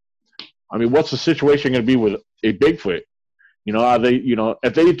the situation going to be with a Bigfoot? Are they,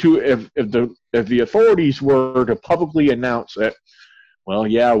 if the authorities were to publicly announce that, well,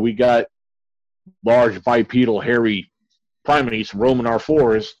 yeah, we got large bipedal hairy primates roaming our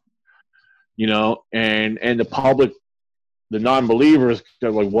forest, and the public, the non-believers, they're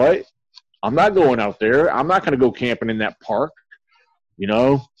like, what? I'm not going out there. I'm not going to go camping in that park.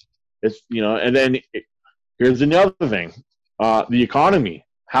 And then here's another thing. The economy.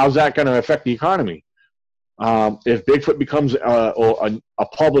 How's that going to affect the economy? If Bigfoot becomes a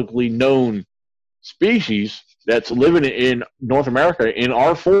publicly known species that's living in North America in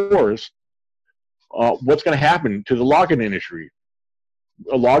our forest, what's going to happen to the logging industry?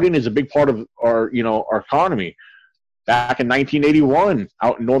 Logging is a big part of our economy. Back in 1981,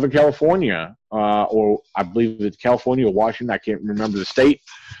 out in Northern California, or I believe it's California or Washington, I can't remember the state,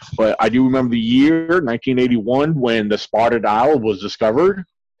 but I do remember the year 1981 when the spotted owl was discovered,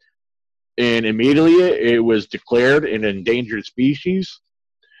 and immediately it was declared an endangered species,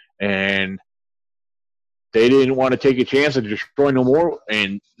 and they didn't want to take a chance of destroying no more,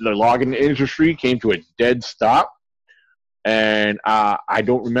 and the logging industry came to a dead stop. And I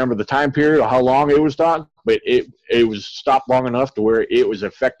don't remember the time period or how long it was stopped, but it was stopped long enough to where it was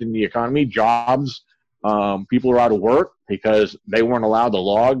affecting the economy, jobs. People were out of work because they weren't allowed to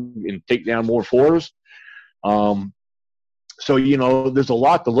log and take down more forests. So there's a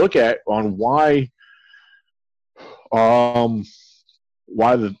lot to look at on why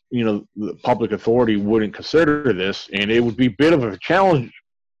the the public authority wouldn't consider this, and it would be a bit of a challenge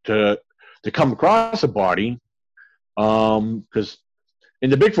to come across a body. Because in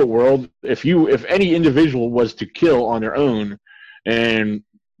the Bigfoot world, if any individual was to kill on their own and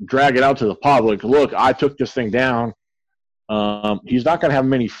drag it out to the public, look, I took this thing down, he's not going to have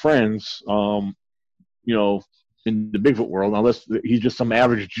many friends, in the Bigfoot world, unless he's just some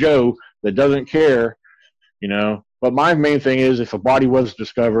average Joe that doesn't care, But my main thing is, if a body was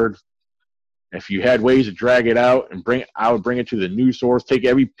discovered, if you had ways to drag it out and I would bring it to the news source, take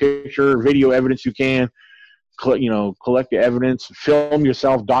every picture, video evidence you can, collect the evidence, film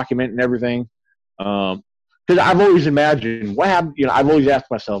yourself, document and everything. because I've always imagined what happened. You know, I've always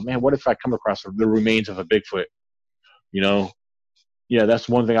asked myself, man, what if I come across the remains of a Bigfoot? You know, yeah, that's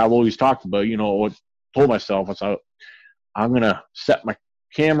one thing I've always talked about. You know, what told myself was I'm gonna set my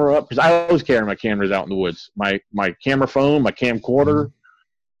camera up because I always carry my cameras out in the woods. My camera phone, my camcorder,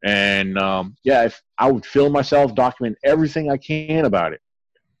 and yeah, if I would film myself, document everything I can about it,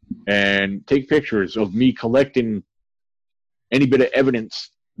 and take pictures of me collecting any bit of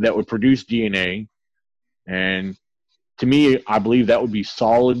evidence that would produce DNA. And to me, I believe that would be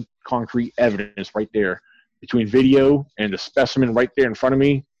solid, concrete evidence right there between video and the specimen right there in front of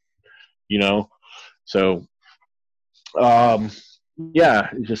me. You know, so yeah,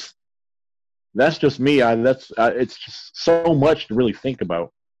 that's just me. It's just so much to really think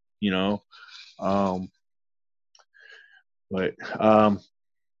about. You know, but I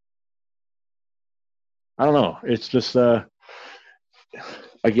don't know. It's just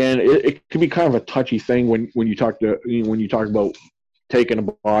again, it can be kind of a touchy thing when you talk about taking a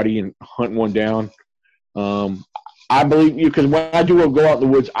body and hunting one down. I believe you because when I do go out in the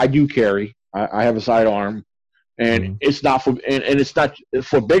woods, I do carry. I have a sidearm, and it's not for it's not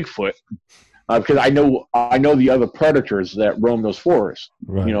for Bigfoot because I know the other predators that roam those forests.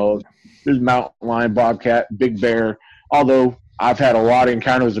 Right. You know, there's mountain lion, bobcat, big bear. Although I've had a lot of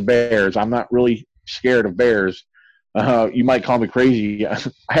encounters with bears, I'm not really scared of bears. You might call me crazy. I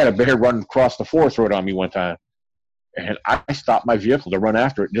had a bear run across the forest road on me one time, and I stopped my vehicle to run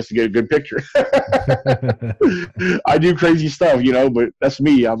after it just to get a good picture. I do crazy stuff, you know, but that's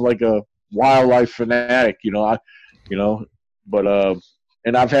me. I'm like a wildlife fanatic, you know. But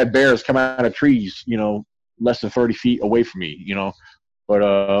and I've had bears come out of trees, you know, less than 30 feet away from me, you know. But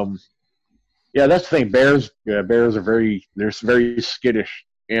yeah, that's the thing. Bears are they're very skittish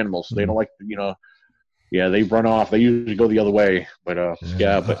animals. They don't like, you know. Yeah, they run off. They usually go the other way. But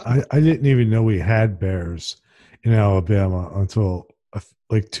but I didn't even know we had bears in Alabama until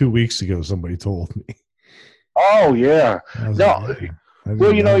like 2 weeks ago. Somebody told me. Oh yeah. No.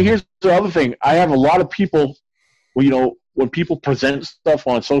 Well, you know, here's the other thing. I have a lot of people. Well, you know, when people present stuff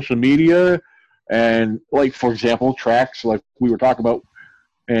on social media, and like for example, tracks like we were talking about,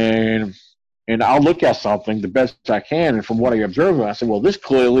 and I'll look at something the best I can, and from what I observe, I say, well, this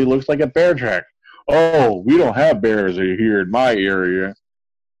clearly looks like a bear track. Oh, we don't have bears here in my area.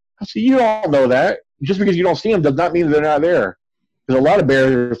 I say, you don't know that. Just because you don't see them does not mean they're not there. Because a lot of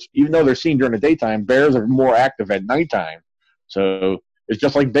bears, even though they're seen during the daytime, bears are more active at nighttime. So it's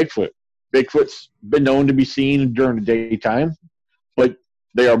just like Bigfoot. Bigfoot's been known to be seen during the daytime, but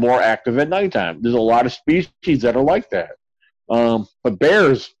they are more active at nighttime. There's a lot of species that are like that. But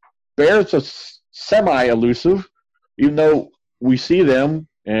bears are semi-elusive, even though we see them.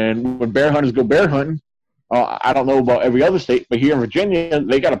 And when bear hunters go bear hunting, I don't know about every other state, but here in Virginia,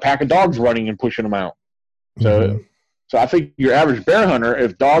 they got a pack of dogs running and pushing them out. So, so I think your average bear hunter,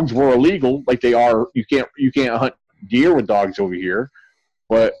 if dogs were illegal, like they are, you can't hunt deer with dogs over here,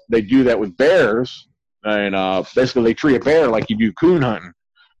 but they do that with bears, and basically they treat a bear like you do coon hunting.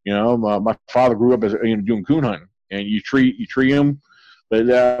 You know, my father grew up as doing coon hunting, and you treat them,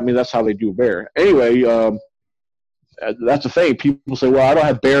 but I mean that's how they do a bear. Anyway. That's the thing. People say, well, I don't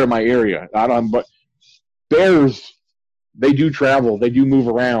have bear in my area. But bears, they do travel. They do move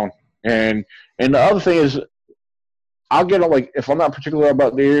around. And the other thing is, I'll get like, if I'm not particular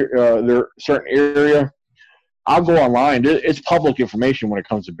about their certain area, I'll go online. It's public information when it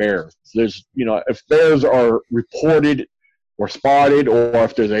comes to bears. There's, you know, if bears are reported or spotted, or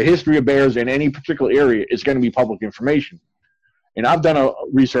if there's a history of bears in any particular area, it's going to be public information. And I've done a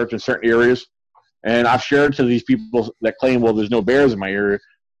research in certain areas. And I've shared to these people that claim, well, there's no bears in my area.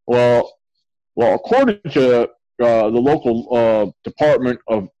 Well, according to the local department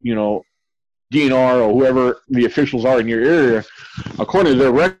of, you know, DNR or whoever the officials are in your area, according to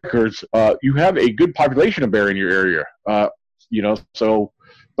their records, you have a good population of bear in your area. You know, so,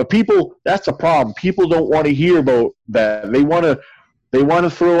 but people, that's a problem. People don't want to hear about that. They want to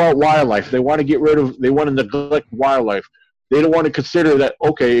throw out wildlife. They want to neglect wildlife. They don't want to consider that,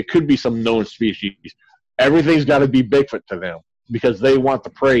 okay, it could be some known species. Everything's got to be Bigfoot to them because they want the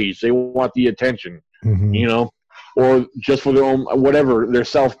praise. They want the attention, you know, or just for their own, whatever, their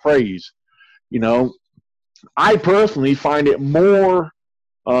self-praise. You know, I personally find it more,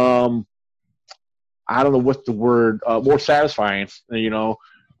 I don't know what's the word, more satisfying, you know,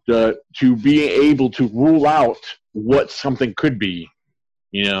 to be able to rule out what something could be,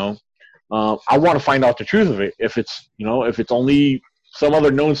 you know. I want to find out the truth of it. If it's, you know, if it's only some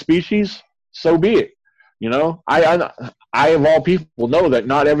other known species, so be it. You know, I of all people know that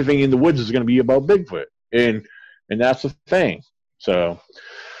not everything in the woods is going to be about Bigfoot, and that's the thing. So,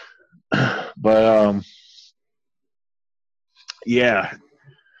 but Yeah.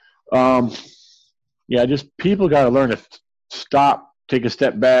 Um, yeah, just people got to learn to stop, take a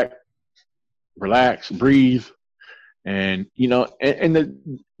step back, relax, breathe, and and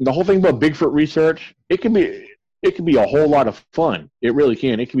the whole thing about Bigfoot research, it can be a whole lot of fun. It really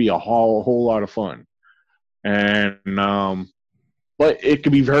can. It can be a whole lot of fun, and but it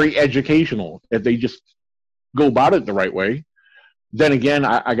can be very educational if they just go about it the right way. Then again,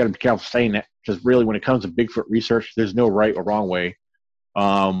 I got to be careful saying that because really, when it comes to Bigfoot research, there's no right or wrong way.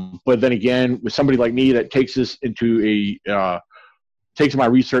 But then again, with somebody like me that takes this into takes my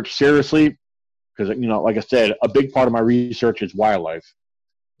research seriously, because like I said, a big part of my research is wildlife,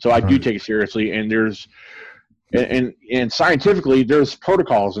 so I do Right. take it seriously. And there's and scientifically, there's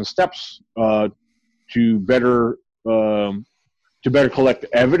protocols and steps to better collect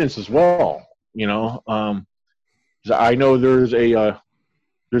evidence as well. So I know there's a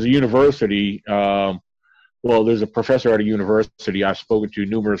university. Well, there's a professor at a university I've spoken to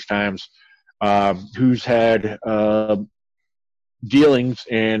numerous times, who's had dealings,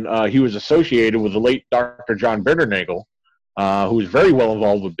 and he was associated with the late Dr. John Bindernagel, who was very well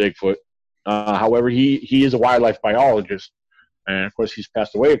involved with Bigfoot. However, he is a wildlife biologist, and of course, he's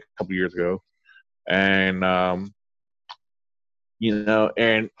passed away a couple of years ago. And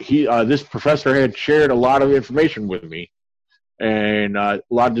and this professor had shared a lot of information with me, and a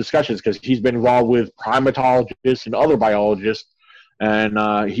lot of discussions, because he's been involved with primatologists and other biologists, and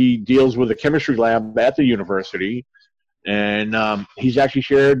he deals with a chemistry lab at the university. And he's actually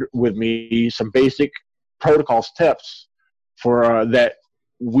shared with me some basic protocol steps for that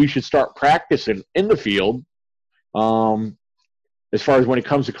we should start practicing in the field, as far as when it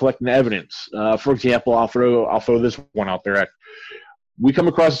comes to collecting evidence. For example, I'll throw this one out there. We come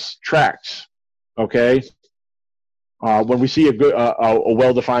across tracks, okay? When we see a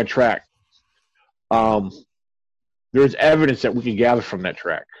well-defined track, there's evidence that we can gather from that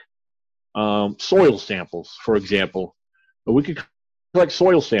track. Soil samples, for example. We could collect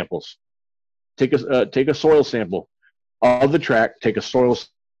soil samples. Take a soil sample of the track. Take a soil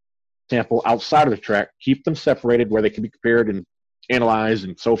sample outside of the track. Keep them separated where they can be compared and analyzed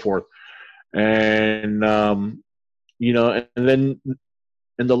and so forth. And and then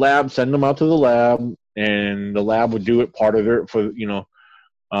in the lab, send them out to the lab, and the lab would do it part of it for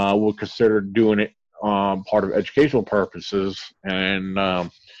would consider doing it part of educational purposes. And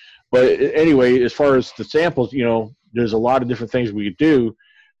but anyway, as far as the samples, there's a lot of different things we could do,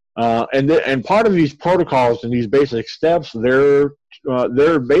 and part of these protocols and these basic steps, they're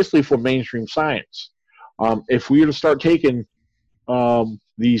basically for mainstream science. If we were to start taking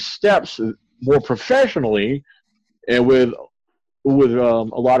these steps more professionally and with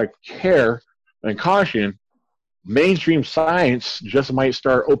a lot of care and caution, mainstream science just might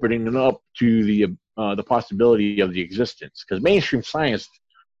start opening up to the possibility of the existence, because mainstream science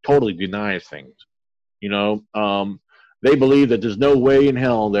totally denies things. They believe that there's no way in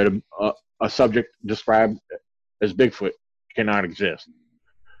hell that a subject described as Bigfoot cannot exist.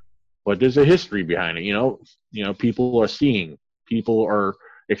 But there's a history behind it. People are seeing, people are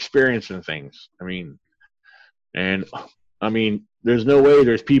experiencing things. There's no way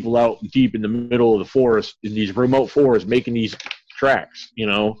there's people out deep in the middle of the forest, in these remote forests, making these tracks,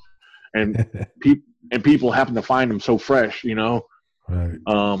 and people happen to find them so fresh, Right.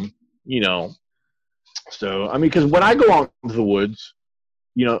 So, because when I go out into the woods,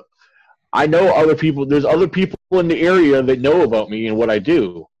 I know other people, there's other people in the area that know about me and what I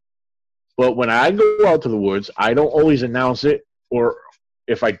do. But when I go out to the woods, I don't always announce it, or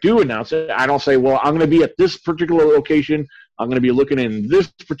if I do announce it, I don't say, well, I'm going to be at this particular location. I'm going to be looking in this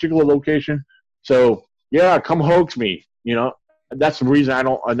particular location. So, yeah, come hoax me. That's the reason I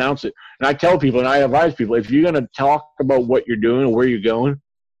don't announce it. And I tell people, and I advise people, if you're going to talk about what you're doing or where you're going,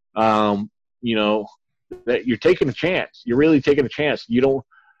 that you're taking a chance. You're really taking a chance. You don't,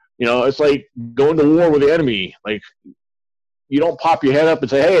 it's like going to war with the enemy. Like, you don't pop your head up and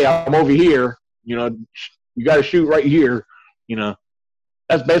say, hey, I'm over here. You got to shoot right here.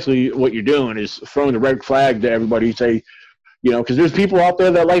 That's basically what you're doing, is throwing the red flag to everybody. Say, because there's people out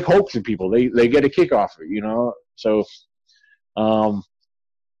there that like hoaxing people. They get a kick off it, So, so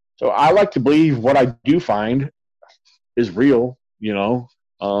I like to believe what I do find is real,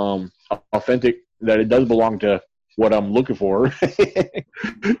 authentic, that it does belong to what I'm looking for,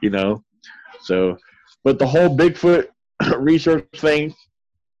 So, but the whole Bigfoot research thing,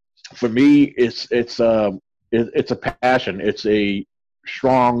 for me, it's a passion. It's a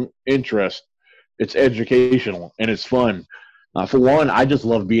strong interest. It's educational, and it's fun. For one, I just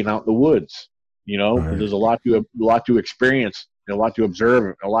love being out in the woods. Right. There's a lot to experience, a lot to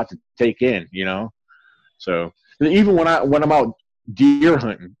observe, a lot to take in. So, even when I'm out deer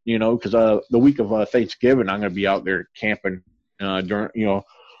hunting, because the week of Thanksgiving I'm going to be out there camping during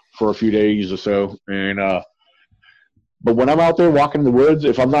for a few days or so, and but when I'm out there walking in the woods,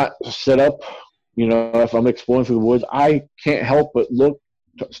 if I'm not set up, if I'm exploring through the woods, I can't help but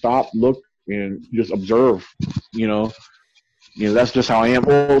stop, look, and just observe. That's just how I am.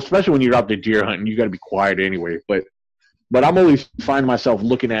 Well, especially when you're out there deer hunting, you got to be quiet anyway. But I'm always finding myself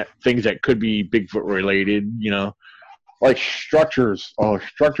looking at things that could be Bigfoot related. Like structures. Oh,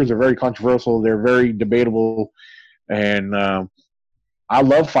 structures are very controversial. They're very debatable, and I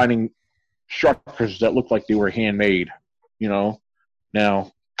love finding structures that look like they were handmade.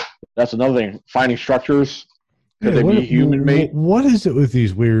 Now that's another thing. Finding structures, could they be human made? What is it with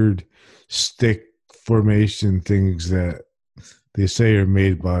these weird stick formation things that they say are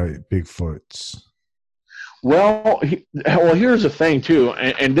made by Bigfoots? Well, here's the thing too,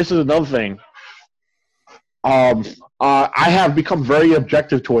 and this is another thing. I have become very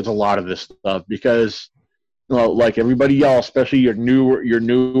objective towards a lot of this stuff because, like everybody else, especially your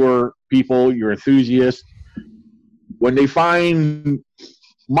newer people, your enthusiasts, when they find,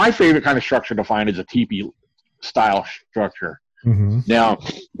 my favorite kind of structure to find is a teepee style structure. Mm-hmm. Now,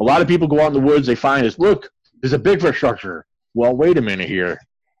 a lot of people go out in the woods, they find this, look, there's a Bigfoot structure. Well, wait a minute here.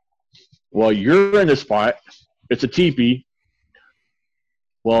 Well, you're in this spot. It's a teepee.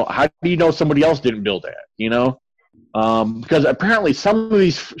 Well, how do you know somebody else didn't build that, because apparently some of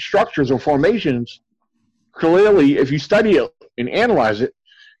these structures or formations, clearly, if you study it and analyze it,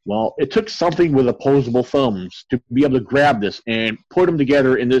 well, it took something with opposable thumbs to be able to grab this and put them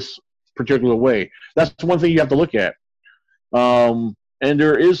together in this particular way. That's one thing you have to look at. And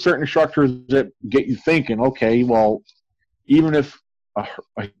there is certain structures that get you thinking, okay, well, even if a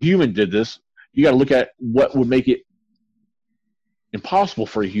human did this, you got to look at what would make it impossible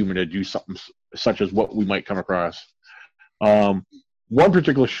for a human to do something such as what we might come across. One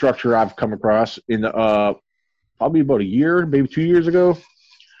particular structure I've come across in probably about a year, maybe 2 years ago,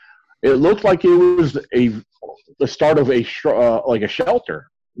 it looked like it was the start of like a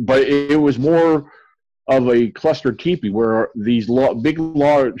shelter, but it was more of a clustered teepee where these big,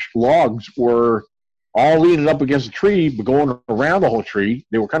 large logs were all leaning up against a tree, but going around the whole tree.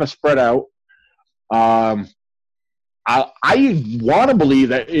 They were kind of spread out. I want to believe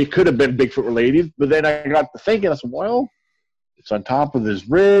that it could have been Bigfoot related, but then I got to thinking, I said, well, it's on top of this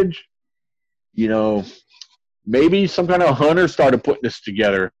ridge. Maybe some kind of hunter started putting this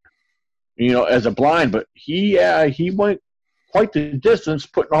together, as a blind, but he went quite the distance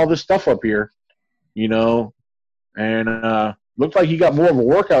putting all this stuff up here, and looked like he got more of a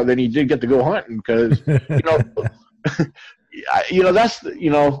workout than he did get to go hunting because, that's, I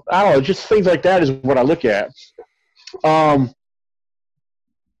don't know, just things like that is what I look at. I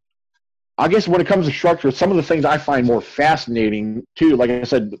guess when it comes to structure, some of the things I find more fascinating too, like I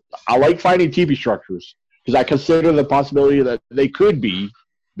said, I like finding teepee structures because I consider the possibility that they could be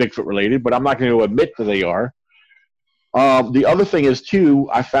Bigfoot related, but I'm not going to admit that they are. The other thing is too,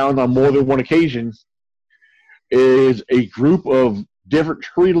 I found on more than one occasion is a group of different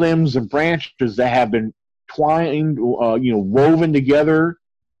tree limbs and branches that have been twined, woven together.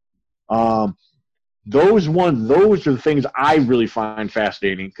 Those are the things I really find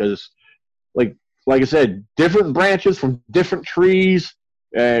fascinating because, like I said, different branches from different trees.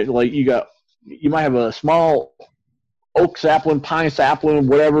 Like you might have a small oak sapling, pine sapling,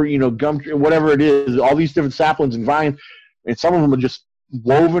 whatever, gum tree, whatever it is. All these different saplings and vines, and some of them are just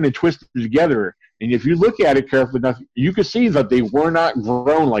woven and twisted together. And if you look at it carefully enough, you can see that they were not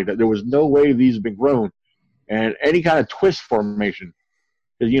grown like that. There was no way these have been grown, and any kind of twist formation.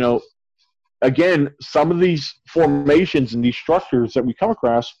 Again, some of these formations and these structures that we come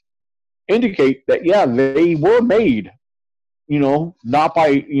across indicate that, yeah, they were made, not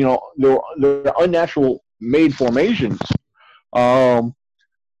by, they're unnatural made formations. And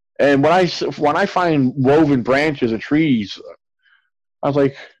when I find woven branches of trees, I was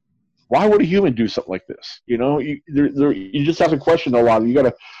like, why would a human do something like this? You just have to question a lot. You got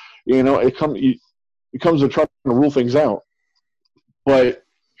to, it comes to trying to rule things out. But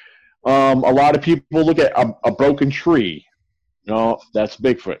a lot of people look at a broken tree. No, that's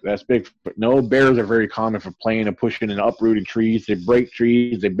Bigfoot. That's Bigfoot. No, bears are very common for playing and pushing and uprooting trees. They break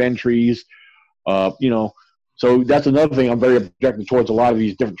trees. They bend trees. So that's another thing I'm very objective towards a lot of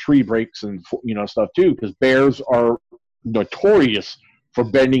these different tree breaks and, stuff too, because bears are notorious for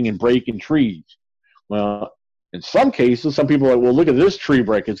bending and breaking trees. Well, in some cases, some people are like, well, look at this tree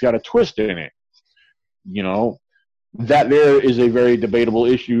break. It's got a twist in it. That there is a very debatable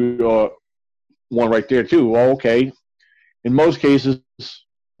issue, one right there too. Well, okay. In most cases,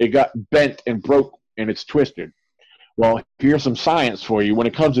 it got bent and broke and it's twisted. Well, here's some science for you. When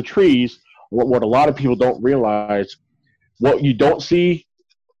it comes to trees, what a lot of people don't realize, what you don't see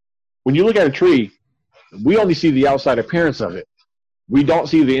when you look at a tree, we only see the outside appearance of it. We don't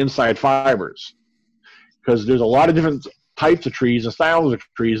see the inside fibers, because there's a lot of different types of trees and styles of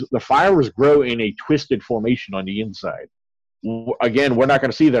trees. The fibers grow in a twisted formation on the inside. Again, we're not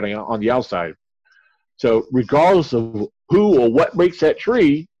going to see that on the outside. So regardless of who or what breaks that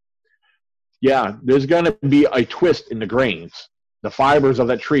tree, yeah, there's going to be a twist in the grains, the fibers of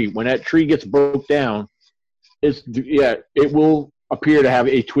that tree. When that tree gets broke down, it will appear to have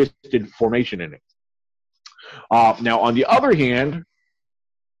a twisted formation in it. Now, on the other hand,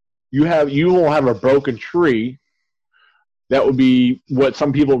 you will have a broken tree. That would be what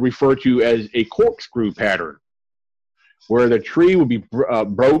some people refer to as a corkscrew pattern, where the tree would be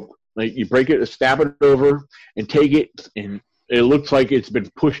broke. Like you break it, stab it over, and take it, and it looks like it's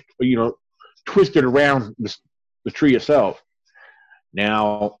been pushed, twisted around the tree itself.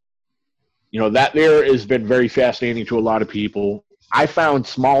 Now, that there has been very fascinating to a lot of people. I found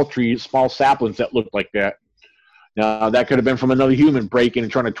small trees, small saplings that looked like that. Now, that could have been from another human breaking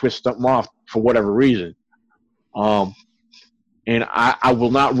and trying to twist something off for whatever reason. And I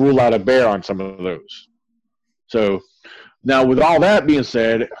will not rule out a bear on some of those. So, now with all that being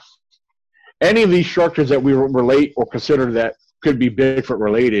said, any of these structures that we relate or consider that could be Bigfoot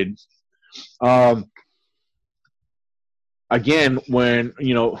related, again, when,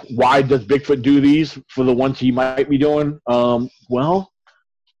 why does Bigfoot do these for the ones he might be doing? Well,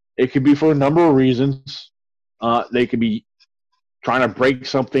 it could be for a number of reasons. They could be trying to break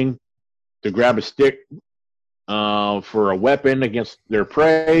something to grab a stick for a weapon against their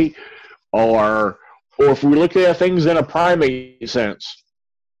prey, or if we look at things in a primate sense,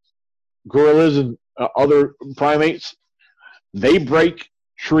 gorillas and other primates, they break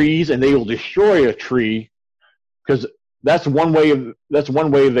trees and they will destroy a tree, because that's one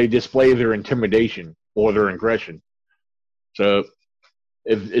way they display their intimidation or their aggression. So,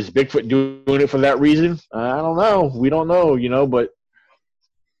 is Bigfoot doing it for that reason? I don't know. We don't know, but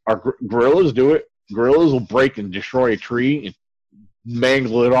our gorillas do it. Gorillas will break and destroy a tree and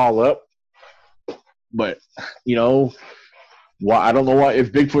mangle it all up. But, I don't know why.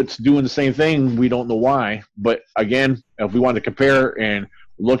 If Bigfoot's doing the same thing, we don't know why. But, again, if we want to compare and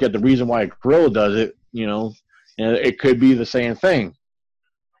look at the reason why a gorilla does it, it could be the same thing.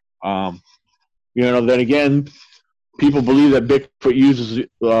 Then again, people believe that Bigfoot uses,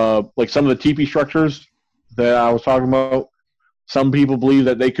 like some of the teepee structures that I was talking about. Some people believe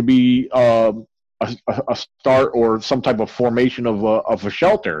that they could be a start or some type of formation of a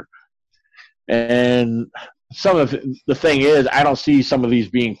shelter. And some of the thing is, I don't see some of these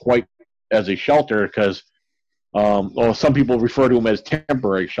being quite as a shelter, because some people refer to them as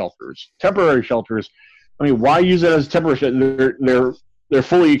temporary shelters. Temporary shelters, why use it as temporary shelter? They're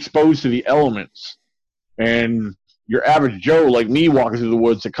fully exposed to the elements. And your average Joe like me walking through the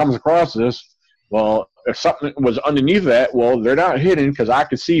woods that comes across this, well, if something was underneath that, well, they're not hidden, because I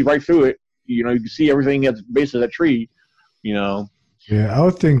could see right through it. You can see everything at the base of that tree, Yeah, I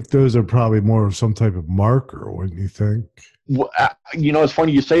would think those are probably more of some type of marker, wouldn't you think? Well, it's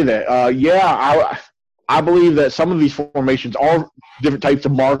funny you say that. I believe that some of these formations are different types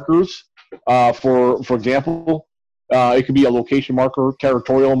of markers. For example, it could be a location marker,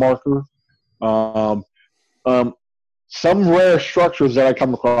 territorial marker. Some rare structures that I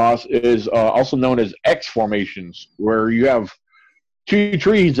come across is also known as X formations, where you have two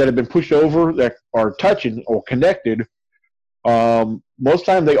trees that have been pushed over that are touching or connected. Most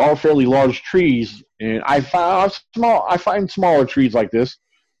times they are fairly large trees, and I find smaller trees like this,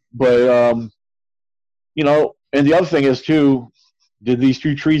 but and the other thing is too, did these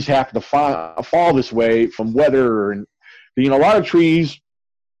two trees happen to fall this way from weather? And a lot of trees,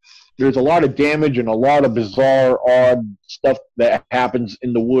 there's a lot of damage and a lot of bizarre, odd stuff that happens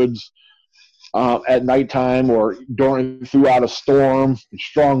in the woods at nighttime or throughout a storm,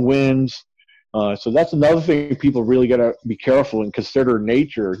 strong winds. So that's another thing people really got to be careful and consider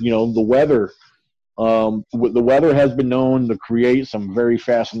nature. The weather. The weather has been known to create some very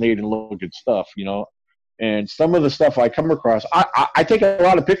fascinating looking stuff, And some of the stuff I come across, I take a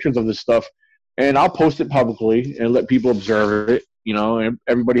lot of pictures of this stuff, and I'll post it publicly and let people observe it, and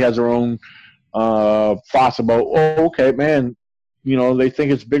everybody has their own thoughts about, okay, man, they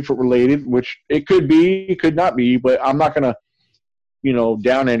think it's Bigfoot related, which it could be, it could not be, but I'm not going to,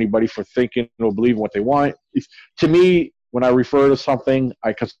 down anybody for thinking or believing what they want. To me, when I refer to something,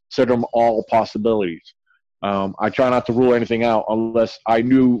 I consider them all possibilities. I try not to rule anything out unless I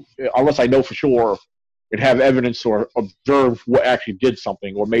know for sure and have evidence or observe what actually did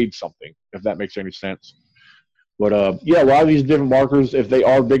something or made something, if that makes any sense. But yeah, a lot of these different markers, if they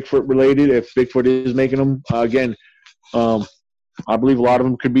are Bigfoot related, if Bigfoot is making them, again, I believe a lot of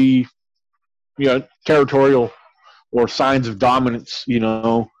them could be, territorial or signs of dominance.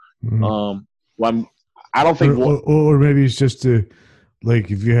 Well, I don't think. Or maybe it's just to,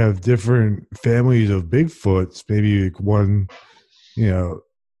 like, if you have different families of Bigfoots, maybe like one,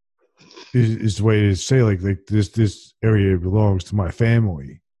 is the way to say like this area belongs to my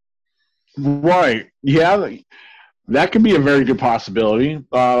family. Right. Yeah. That could be a very good possibility.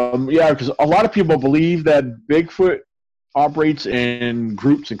 Yeah, because a lot of people believe that Bigfoot operates in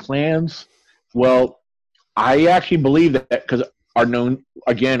groups and clans. Well, I actually believe that because our known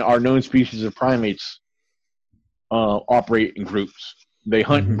species of primates operate in groups. They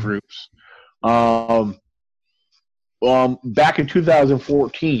hunt in groups. Back in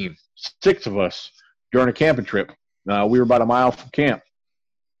 2014, 6 of us during a camping trip. We were about a mile from camp.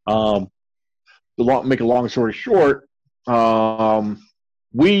 To make a long story short,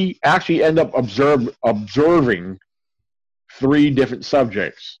 we actually end up observing 3 different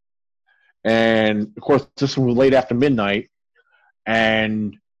subjects. And, of course, this was late after midnight,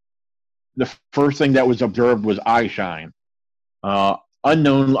 and the first thing that was observed was eye shine.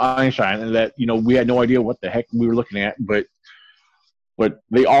 Unknown eye shine, and that, we had no idea what the heck we were looking at, but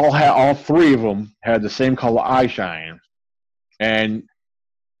they all 3 of them had the same color eye shine. And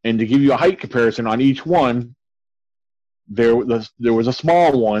to give you a height comparison on each one, there was a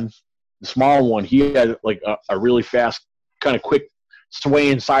small one. The small one, he had like a really fast, kind of quick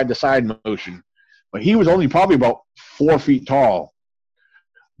swaying side-to-side motion. But he was only probably about 4 feet tall.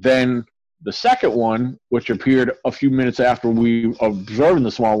 Then the second one, which appeared a few minutes after we observed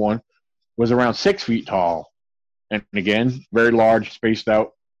the small one, was around 6 feet tall. And again, very large, spaced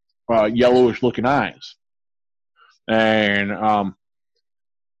out, yellowish-looking eyes. And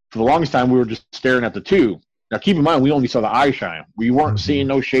for the longest time, we were just staring at the 2. Now, keep in mind, we only saw the eye shine. We weren't seeing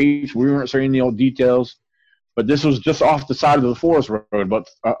no shapes. We weren't seeing the old details. But this was just off the side of the forest road, but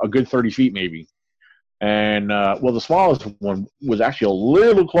a good 30 feet maybe. And, the smallest one was actually a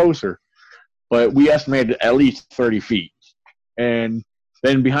little closer, but we estimated at least 30 feet. And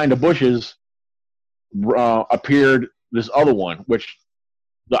then behind the bushes appeared this other one, which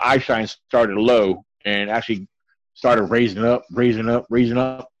the eye shine started low and actually started raising up.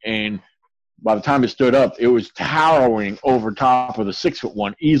 And by the time it stood up, it was towering over top of the 6-foot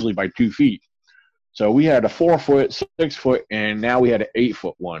one easily by 2 feet. So we had a 4-foot, 6-foot, and now we had an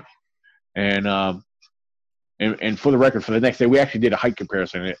 8-foot one. And for the record, for the next day, we actually did a height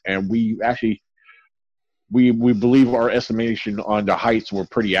comparison, and we believe our estimation on the heights were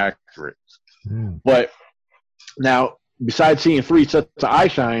pretty accurate. But now, besides seeing 3 sets of eye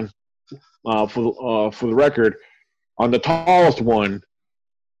shine, for the record, on the tallest one,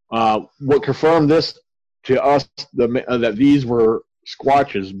 what confirmed this to us that these were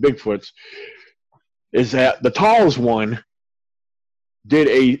Squatches, Bigfoots, is that the tallest one did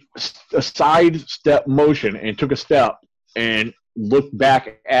a side step motion and took a step and looked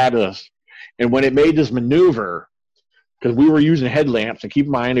back at us. And when it made this maneuver, because we were using headlamps, and keep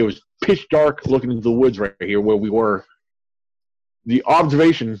in mind it was pitch dark looking into the woods right here where we were, the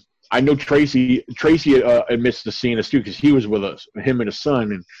observation, I know Tracy admits to seeing us too because he was with us, him and his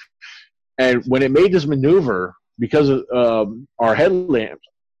son. And when it made this maneuver, because of our headlamps,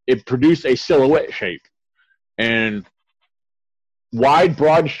 it produced a silhouette shape. And wide,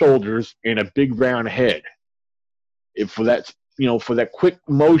 broad shoulders and a big round head. For that quick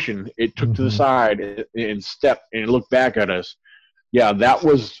motion, it took to the side and stepped and looked back at us. Yeah, that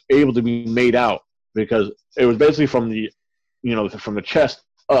was able to be made out because it was basically from the chest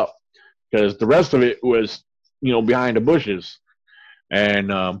up, because the rest of it was, behind the bushes.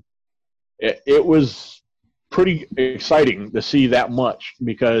 And it was pretty exciting to see that much,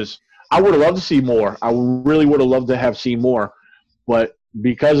 because I would have loved to see more. I really would have loved to have seen more. But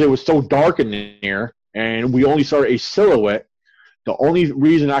because it was so dark in there and we only saw a silhouette, the only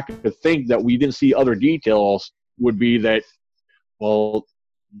reason I could think that we didn't see other details would be that, well,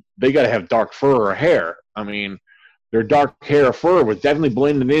 they got to have dark fur or hair. I mean, their dark hair or fur was definitely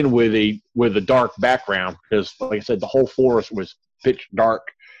blending in with a dark background because, like I said, the whole forest was pitch dark,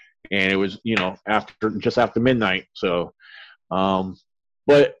 and it was, just after midnight. So,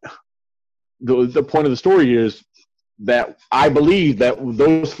 but the point of the story is that I believe that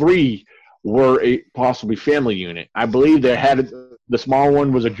those 3 were a possibly family unit. I believe the small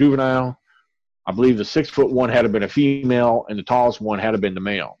one was a juvenile. I believe the 6-foot one had been a female, and the tallest one had been the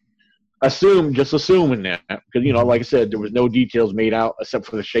male. Assuming that, because, like I said, there was no details made out except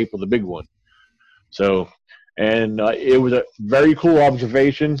for the shape of the big one. So, and it was a very cool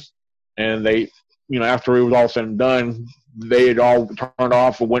observation, and they, after it was all said and done, they had all turned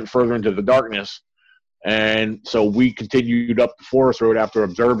off and went further into the darkness. And so we continued up the forest road after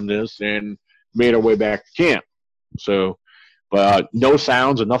observing this and made our way back to camp. So, but no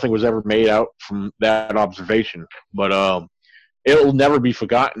sounds and nothing was ever made out from that observation. But it'll never be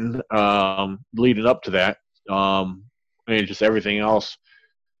forgotten leading up to that, and just everything else.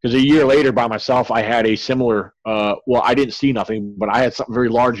 Because a year later, by myself, I had a similar, well, I didn't see nothing, but I had something very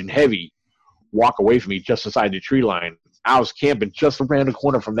large and heavy walk away from me just inside the tree line. I was camping just around the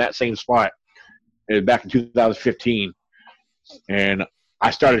corner from that same spot back in 2015. And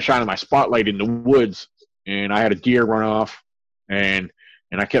I started shining my spotlight in the woods, and I had a deer run off, and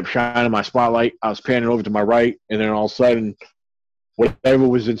I kept shining my spotlight. I was panning over to my right, and then all of a sudden, whatever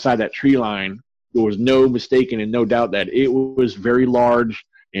was inside that tree line, there was no mistaking and no doubt that it was very large,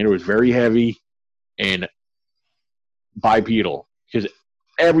 and it was very heavy and bipedal. Because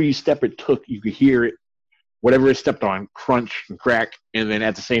every step it took, you could hear it, whatever it stepped on, crunch and crack, and then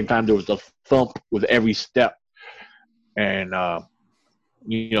at the same time, there was a thump with every step. And,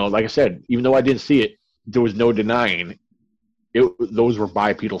 like I said, even though I didn't see it, there was no denying those were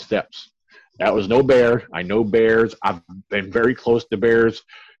bipedal steps. That was no bear. I know bears. I've been very close to bears,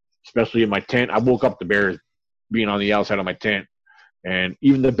 especially in my tent. I woke up the bears being on the outside of my tent. And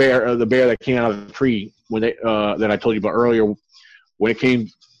even the bear that came out of the tree when that I told you about earlier, when it came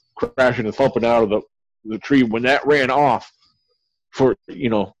crashing and thumping out of the tree, when that ran off, to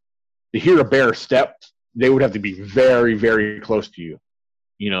hear a bear step, they would have to be very, very close to you,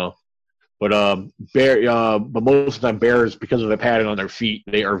 But but most of the time bears, because of the pattern on their feet,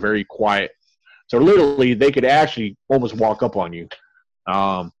 they are very quiet. So literally, they could actually almost walk up on you.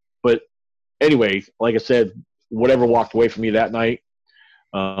 But anyway, like I said, whatever walked away from me that night,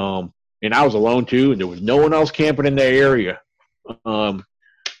 and I was alone too, and there was no one else camping in that area.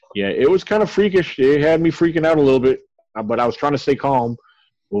 It was kind of freakish. It had me freaking out a little bit, but I was trying to stay calm.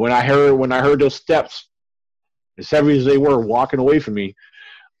 But when I heard those steps, as heavy as they were, walking away from me,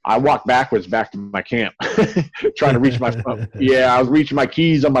 I walked backwards back to my camp, trying to reach my. I was reaching my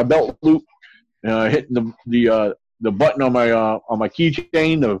keys on my belt loop, hitting the button on my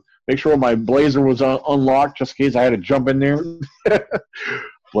keychain to make sure my blazer was unlocked, just in case I had to jump in there.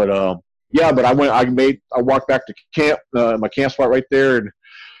 But I walked back to camp, my camp spot right there,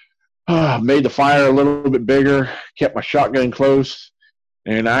 and made the fire a little bit bigger, kept my shotgun close,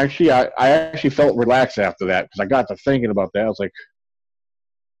 and I actually felt relaxed after that, because I got to thinking about that. I was like,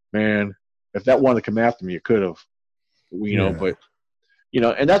 man, if that wanted to come after me, it could have, but,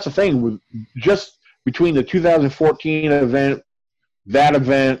 and that's the thing with just between the 2014 event, that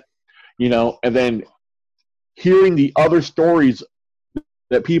event, and then hearing the other stories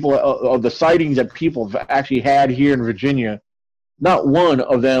that people, of the sightings that people have actually had here in Virginia, not one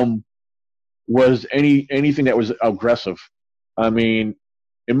of them was anything that was aggressive. I mean,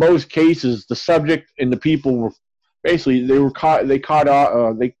 in most cases, the subject and the people were basically, they were caught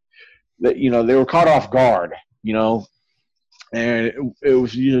off guard, and it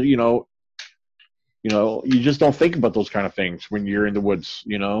was, you just don't think about those kind of things when you're in the woods,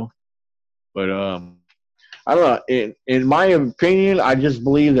 but I don't know. In my opinion, I just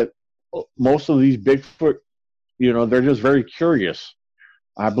believe that most of these Bigfoot, they're just very curious.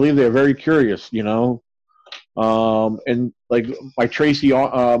 I believe they're very curious, and like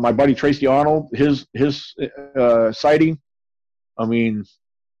my buddy Tracy Arnold, his sighting.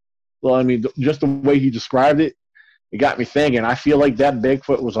 Just the way he described it, it got me thinking. I feel like that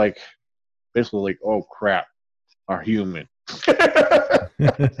Bigfoot was like, basically like, oh crap, our human.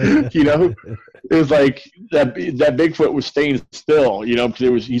 It was like that Bigfoot was staying still,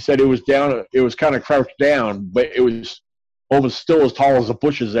 because he said it was down, it was kind of crouched down, but it was almost still as tall as the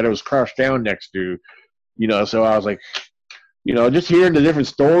bushes that it was crouched down next to, so I was like, just hearing the different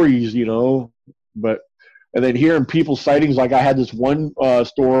stories, and then hearing people's sightings. Like I had this one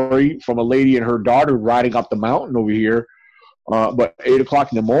story from a lady and her daughter riding up the mountain over here, but 8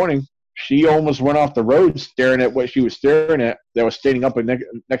 o'clock in the morning, she almost went off the road staring at what she was staring at that was standing up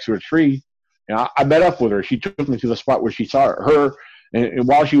next to a tree. And I met up with her. She took me to the spot where she saw her. And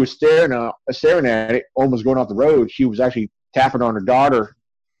while she was staring at it, almost going off the road, she was actually tapping on her daughter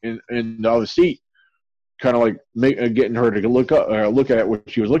in the other seat, kind of like getting her to look at what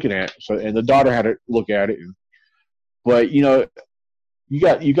she was looking at. So, and the daughter had to look at it. But, you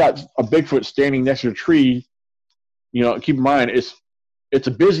got a Bigfoot standing next to a tree. Keep in mind, it's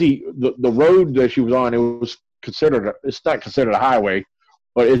a busy, the road that she was on, it's not considered a highway,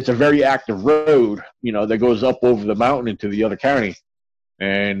 but it's a very active road, that goes up over the mountain into the other county.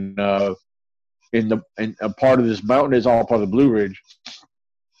 And a part of this mountain is all part of the Blue Ridge.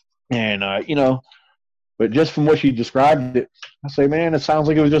 And, But just from what she described it, I say, man, it sounds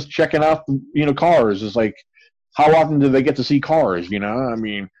like it was just checking out, cars. It's like, how often do they get to see cars? I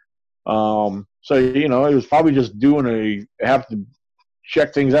mean, so it was probably just have to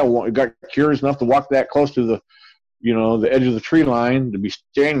check things out. Got curious enough to walk that close to the edge of the tree line to be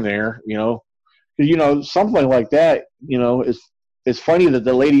standing there. Because something like that. It's funny that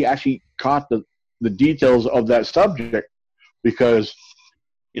the lady actually caught the details of that subject, because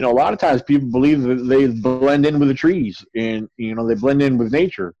a lot of times people believe that they blend in with the trees and they blend in with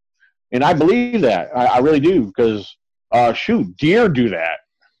nature, and I believe that. I really do, because deer do that.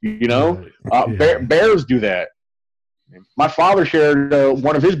 Bears do that. My father shared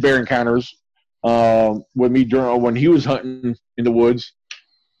one of his bear encounters with me when he was hunting in the woods,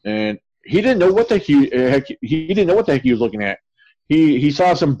 and he didn't know what the heck he was looking at. He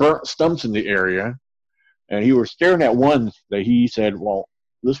saw some burnt stumps in the area, and he was staring at one that he said, well,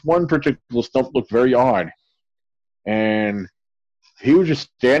 this one particular stump looked very odd. And he was just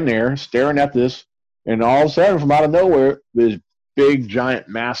standing there staring at this, and all of a sudden, from out of nowhere, this big, giant,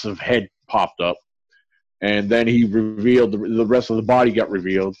 massive head popped up. And then he revealed, the rest of the body got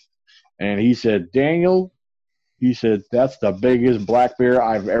revealed. And he said, Daniel, he said, that's the biggest black bear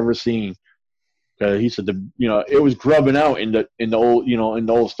I've ever seen. He said, it was grubbing out in the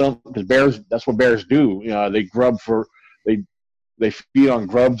old stump, because bears, that's what bears do. They grub they feed on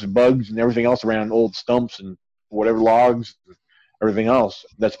grubs and bugs and everything else around old stumps and whatever logs, everything else.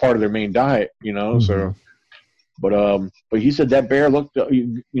 That's part of their main diet, Mm-hmm. So, but he said that bear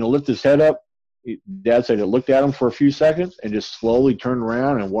lifted his head up. Dad said it looked at him for a few seconds and just slowly turned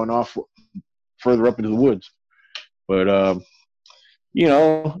around and went off further up into the woods. But, like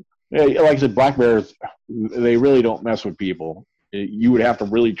I said, black bears, they really don't mess with people. You would have to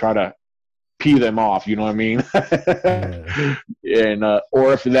really try to pee them off, you know what I mean? Yeah. And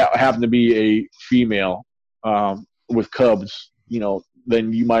or if that happened to be a female with cubs,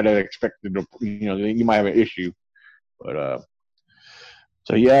 then you might have expected to, you might have an issue. But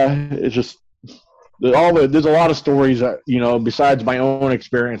so yeah, it's just there's a lot of stories that, besides my own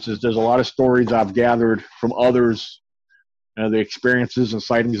experiences, there's a lot of stories I've gathered from others, the experiences and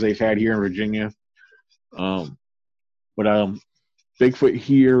sightings they've had here in Virginia. But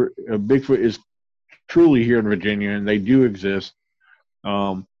Bigfoot is truly here in Virginia, and they do exist.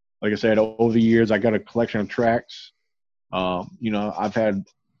 Like I said, over the years, I got a collection of tracks. I've had,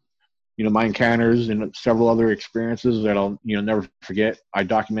 my encounters and several other experiences that I'll, never forget. I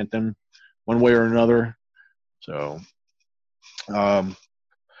document them one way or another. So, and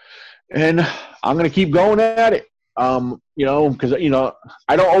I'm going to keep going at it. Because,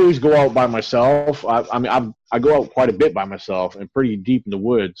 I don't always go out by myself. I go out quite a bit by myself and pretty deep in the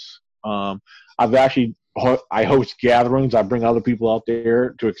woods. I host gatherings. I bring other people out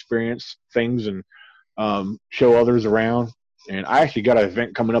there to experience things and show others around. And I actually got an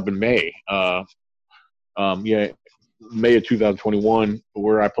event coming up in May. May of 2021,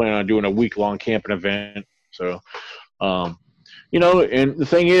 where I plan on doing a week-long camping event. So, and the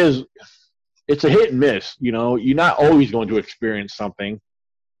thing is, it's a hit and miss. You're not always going to experience something,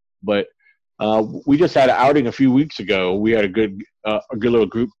 but we just had an outing a few weeks ago. We had a good little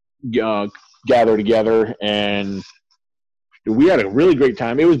group gather together, and we had a really great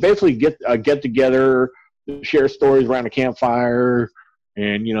time. It was basically get together, share stories around a campfire,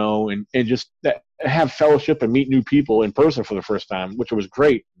 and and just have fellowship and meet new people in person for the first time, which was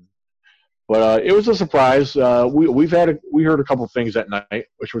great. But it was a surprise. We heard a couple of things that night,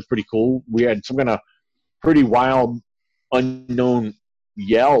 which was pretty cool. We had some kind of pretty wild, unknown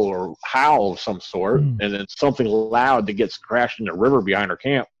yell or howl of some sort, and then something loud that gets crashed in the river behind our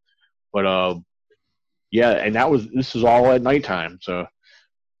camp. But and this is all at nighttime. So,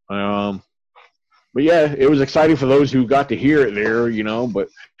 but yeah, it was exciting for those who got to hear it there,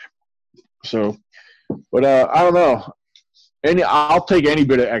 But I don't know. I'll take any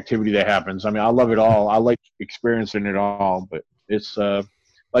bit of activity that happens. I love it all. I like experiencing it all. But it's like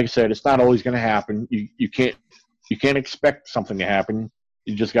I said, it's not always going to happen. You can't expect something to happen.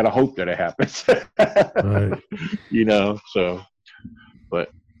 You just got to hope that it happens. Right. So, but.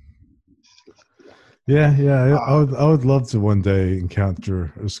 Yeah. I would love to one day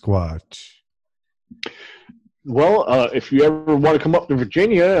encounter a Squatch. Well, if you ever want to come up to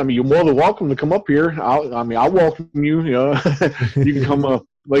Virginia, you're more than welcome to come up here. I'll welcome you. You can come up.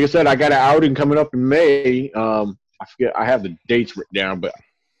 Like I said, I got an outing coming up in May. I forget. I have the dates written down, but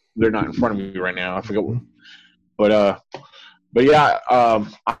they're not in front of me right now. I forget. But yeah,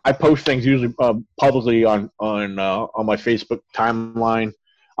 I post things usually publicly on my Facebook timeline.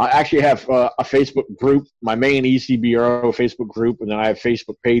 I actually have a Facebook group, my main ECBRO Facebook group, and then I have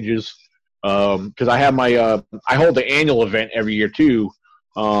Facebook pages because I have my I hold the annual event every year too,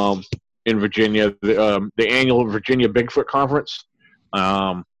 in Virginia, the annual Virginia Bigfoot Conference,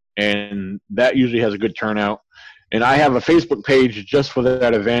 and that usually has a good turnout. And I have a Facebook page just for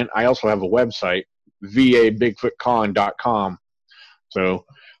that event. I also have a website, vabigfootcon.com. So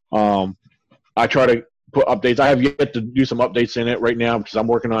I try to put updates. I have yet to do some updates in it right now because I'm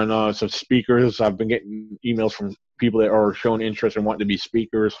working on some speakers. I've been getting emails from people that are showing interest and wanting to be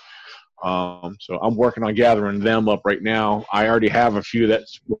speakers. So I'm working on gathering them up right now. I already have a few that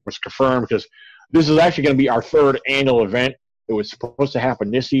was confirmed because this is actually going to be our third annual event. It was supposed to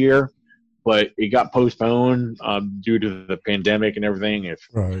happen this year, but it got postponed due to the pandemic and everything. It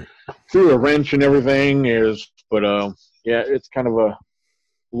threw a wrench and everything. But yeah, it's kind of a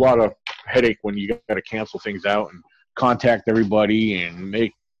lot of headache when you got to cancel things out and contact everybody and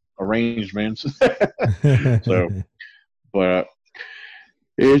make arrangements. So, but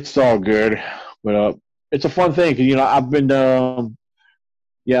it's all good. But it's a fun thing because I've been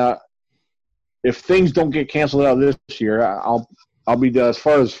if things don't get canceled out this year, I'll be as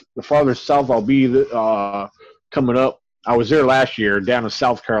far as the farther south I'll be coming up. I was there last year down in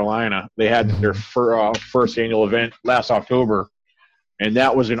South Carolina. They had their first annual event last October, and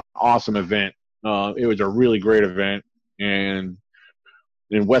that was an awesome event. It was a really great event. And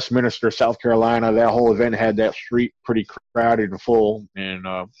in Westminster, South Carolina, that whole event had that street pretty crowded and full, and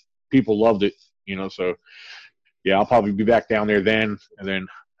people loved it. So yeah, I'll probably be back down there then. And then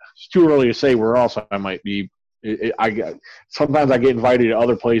it's too early to say where else I might be. Sometimes I get invited to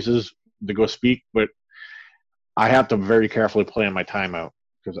other places to go speak, but I have to very carefully plan my time out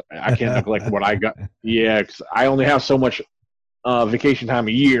because I can't neglect what I got. Yeah, because I only have so much vacation time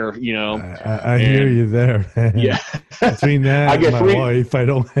a year, I hear you there, man. Yeah. Between that I get and my wife, I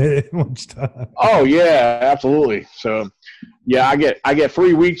don't have much time. Oh yeah, absolutely. So yeah, I get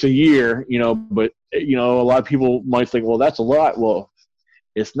 3 weeks a year, but a lot of people might think, well, that's a lot. Well,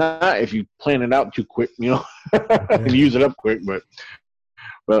 it's not if you plan it out too quick, and use it up quick. But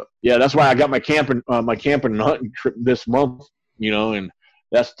yeah, that's why I got my camping and hunting trip this month, and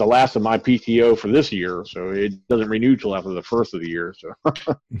that's the last of my PTO for this year. So it doesn't renew till after the first of the year.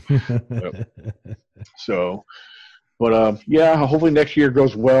 But yeah, hopefully next year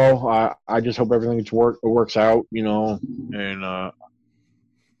goes well. I just hope everything works out, and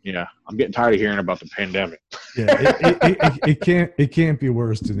yeah, I'm getting tired of hearing about the pandemic. Yeah, it can't be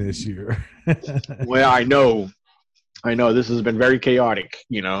worse than this year. Well, I know this has been very chaotic,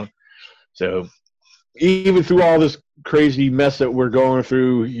 so even through all this crazy mess that we're going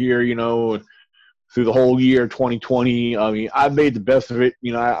through here, through the whole year 2020, I mean, I made the best of it.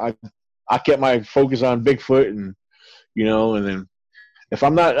 I kept my focus on Bigfoot, and and then if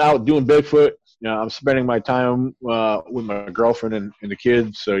I'm not out doing Bigfoot, I'm spending my time with my girlfriend and the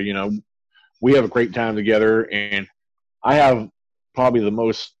kids. So we have a great time together, and I have probably the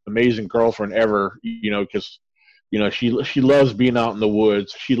most amazing girlfriend ever. Because she loves being out in the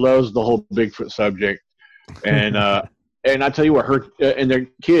woods. She loves the whole Bigfoot subject, and and I tell you what, her and their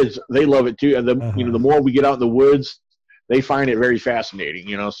kids, they love it too. And the more we get out in the woods, they find it very fascinating.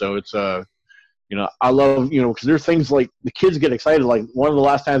 So it's I love because there's things like the kids get excited. Like one of the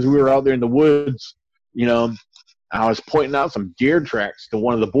last times we were out there in the woods, I was pointing out some deer tracks to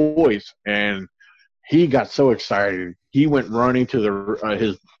one of the boys, and he got so excited. He went running to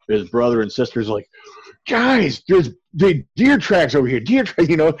his brother and sisters like, guys, there's the deer tracks over here, deer tracks,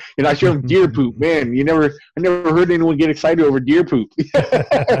 and I showed him deer poop. Man, I never heard anyone get excited over deer poop.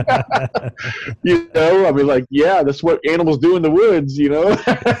 I mean, like, yeah, that's what animals do in the woods,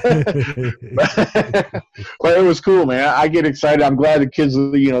 But it was cool, man. I get excited. I'm glad the kids,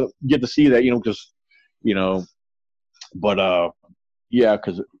 get to see that, because, but yeah,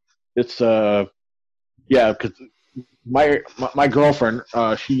 because it's because my girlfriend,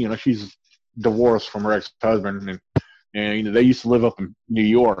 she's divorced from her ex-husband, and they used to live up in New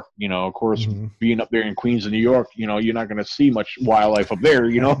York. Of course, being up there in Queens and New York, you're not going to see much wildlife up there.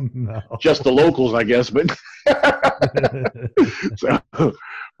 No. Just the locals, I guess. But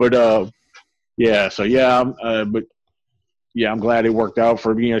yeah. So yeah, but yeah, I'm glad it worked out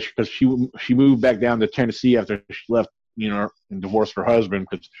for me because she moved back down to Tennessee after she left, and divorced her husband,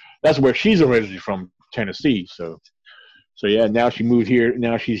 because that's where she's originally from, Tennessee. So yeah, now she moved here.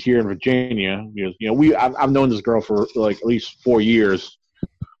 Now she's here in Virginia. Because, I've known this girl for like at least 4 years,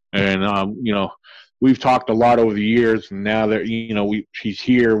 and we've talked a lot over the years. And now that she's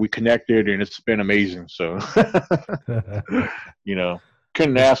here, we connected, and it's been amazing. So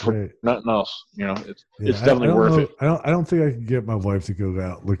couldn't ask for nothing else. It's definitely worth it. I don't think I can get my wife to go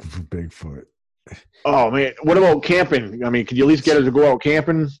out looking for Bigfoot. Oh man, what about camping? I mean, could you at least get her to go out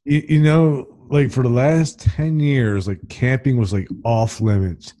camping? Like for the last 10 years, like camping was like off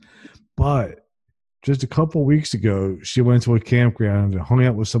limits. But just a couple weeks ago, she went to a campground and hung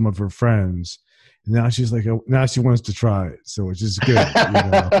out with some of her friends. And now she's like, now she wants to try it. So it's just good,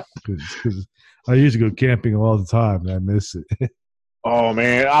 because I used to go camping all the time and I miss it. Oh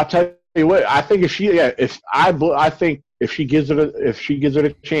man, I'll tell you what. I think I think if she gives it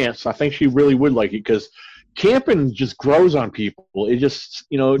a chance, I think she really would like it, because camping just grows on people. It just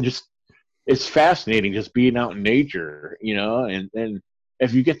it's fascinating just being out in nature, and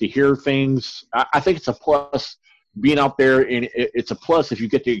if you get to hear things, I think it's a plus being out there, and it's a plus if you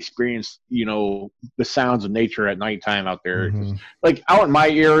get to experience, the sounds of nature at nighttime out there. Mhm. Like out in my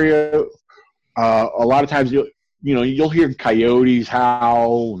area, a lot of times you'll hear coyotes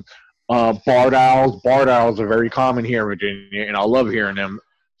howl, barred owls. Barred owls are very common here in Virginia, and I love hearing them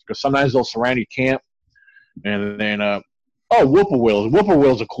because sometimes they'll surround your camp. And then, whippoorwills.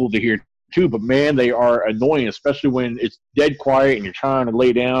 Whippoorwills are cool to hear too, but man, they are annoying, especially when it's dead quiet and you're trying to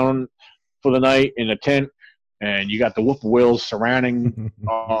lay down for the night in a tent, and you got the whippoorwills surrounding.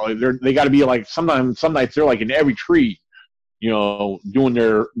 They got to be like some nights they're like in every tree, doing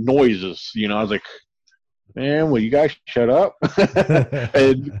their noises. I was like, man, will you guys shut up?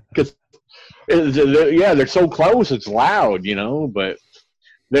 Because they're so close, it's loud, but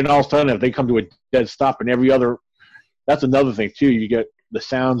then all of a sudden if they come to a dead stop, and that's another thing too, you get the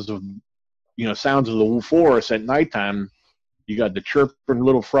sounds of the forest at nighttime. You got the chirping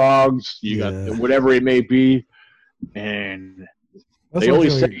little frogs, you got whatever it may be, and That's they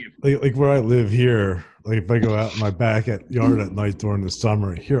always say, like where I live here, like if I go out in my backyard at night during the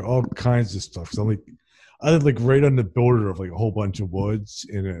summer, I hear all kinds of stuff. So I live like right on the border of like a whole bunch of woods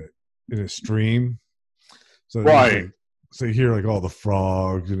in a stream. So right. So you hear like all the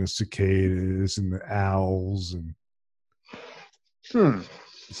frogs and the cicadas and the owls, and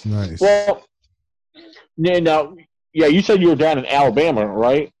it's nice. Well, now, you said you were down in Alabama,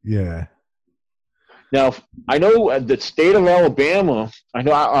 right? Yeah. Now, I know the state of Alabama, I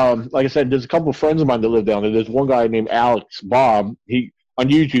know, like I said, there's a couple of friends of mine that live down there. There's one guy named Alex Bob. On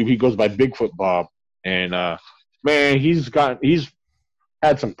YouTube, he goes by Bigfoot Bob. And, man, he's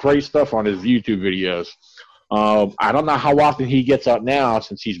had some great stuff on his YouTube videos. I don't know how often he gets out now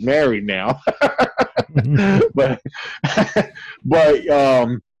since he's married now. but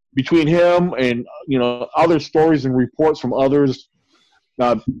between him and, other stories and reports from others,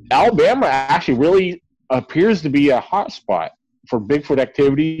 Alabama actually really appears to be a hot spot for Bigfoot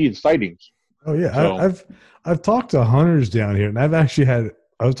activity and sightings. Oh yeah, so, I've talked to hunters down here, and I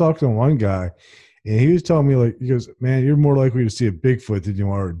was talking to one guy, and he was telling me, he goes, "Man, you're more likely to see a Bigfoot than you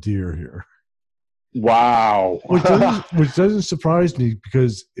are a deer here." Wow, which doesn't surprise me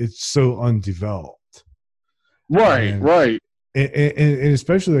because it's so undeveloped. Right, right, and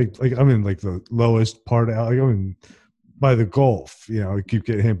especially like I'm in like the lowest part of I'm in by the Gulf, we keep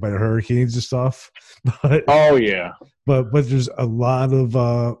getting hit by the hurricanes and stuff. But oh yeah, but there's a lot of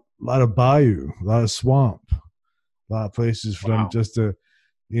bayou, a lot of swamp, a lot of places for them just to,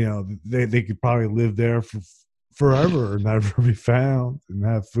 they could probably live there for forever and never be found and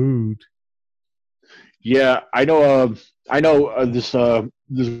have food. Yeah, I know. This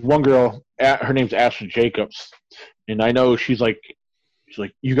one girl. Her name's Ashley Jacobs, and I know she's like,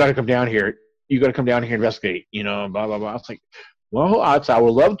 you got to come down here. You got to come down here and investigate. Blah blah blah. I was like, well, I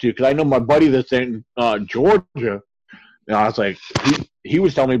would love to, because I know my buddy that's in Georgia. I was like, he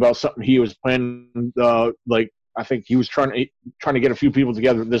was telling me about something he was planning. I think he was trying to get a few people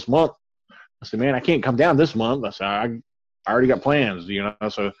together this month. I said, man, I can't come down this month. I said, I already got plans.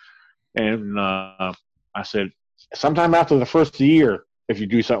 So, and I said, sometime after the first of the year, if you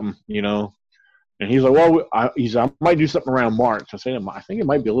do something, And he's like, well, I might do something around March. I said, I think it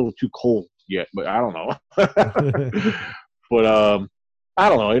might be a little too cold yet, but I don't know. But I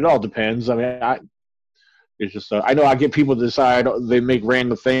don't know. It all depends. I mean, it's just I know I get people to decide they make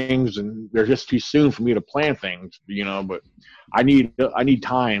random things, and they're just too soon for me to plan things, But I need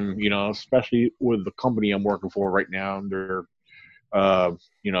time, especially with the company I'm working for right now. They're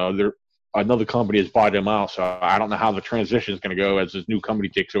another company has bought them out, so I don't know how the transition is going to go as this new company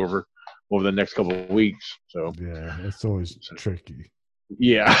takes over the next couple of weeks. So yeah, it's always tricky.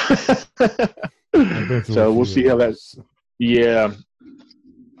 Yeah. So we'll see how that's. Yeah.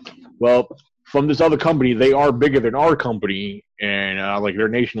 Well, from this other company, they are bigger than our company, and they're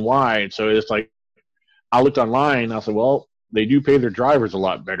nationwide. So it's like, I looked online. I said, well, they do pay their drivers a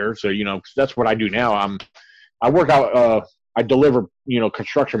lot better. So that's what I do now. I work out. I deliver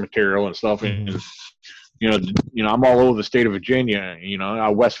construction material and stuff, and I'm all over the state of Virginia.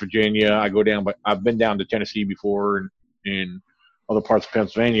 West Virginia. I go down, but I've been down to Tennessee before and in other parts of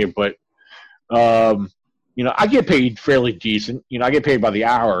Pennsylvania. But I get paid fairly decent. I get paid by the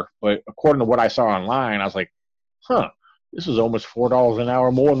hour. But according to what I saw online, I was like, this is almost $4 an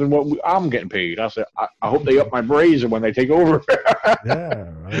hour more than what I'm getting paid. I said, I hope they up my raise when they take over.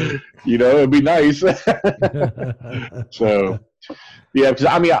 Yeah, right. It'd be nice. So, yeah, because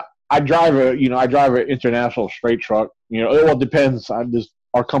I drive an international straight truck. It depends.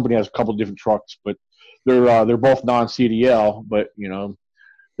 Our company has a couple different trucks, but they're both non-CDL. But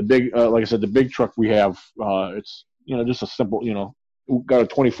the big, like I said, the big truck we have, it's just a simple, we've got a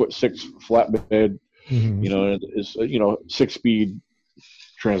 20-foot-6 flatbed. Mhm. It's 6-speed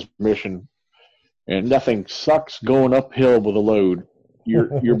transmission, and nothing sucks going uphill with a load.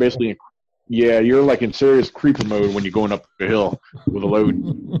 You're basically, you're like in serious creeper mode when you're going up the hill with a load.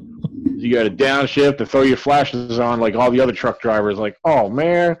 You got to downshift to throw your flashes on like all the other truck drivers. Like, oh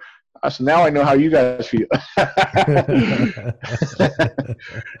man, so now I know how you guys feel.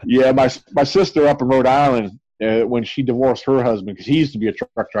 Yeah, my sister up in Rhode Island, when she divorced her husband, because he used to be a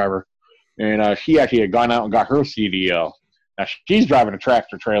truck driver. And she actually had gone out and got her CDL. Now she's driving a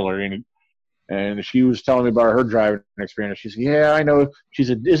tractor trailer, and she was telling me about her driving experience. She said, "Yeah, I know." She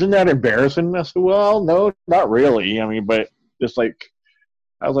said, "Isn't that embarrassing?" I said, "Well, no, not really. But just like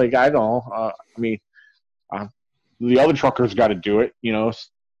I was like, I don't know. The other truckers got to do it,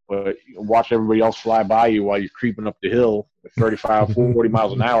 But watch everybody else fly by you while you're creeping up the hill at 35, 40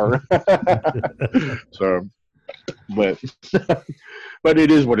 miles an hour." So, but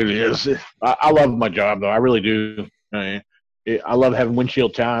it is what it is. I love my job, though. I really do. I love having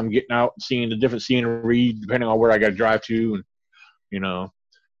windshield time, getting out, seeing the different scenery, depending on where I got to drive to, and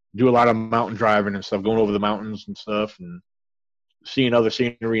do a lot of mountain driving and stuff, going over the mountains and stuff, and seeing other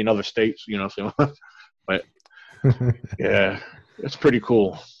scenery in other states. So, but yeah, it's pretty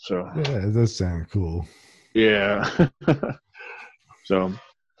cool. So yeah, it does sound cool. Yeah. So,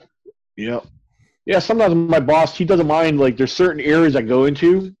 yeah. Yeah, sometimes my boss, he doesn't mind, like there's certain areas I go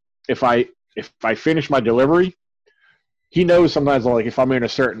into. If I finish my delivery, he knows sometimes, like if I'm in a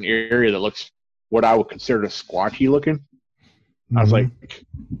certain area that looks what I would consider squatchy looking. Mm-hmm. I was like,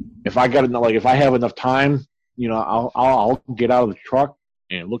 if I have enough time, I'll get out of the truck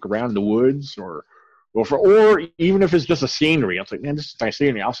and look around the woods or even if it's just a scenery. I was like, man, this is nice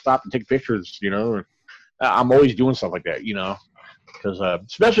scenery. I'll stop and take pictures, I'm always doing stuff like that, because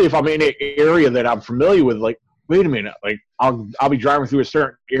especially if I'm in an area that I'm familiar with, like, wait a minute, like I'll be driving through a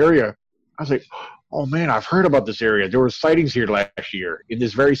certain area. I was like, oh man, I've heard about this area. There were sightings here last year in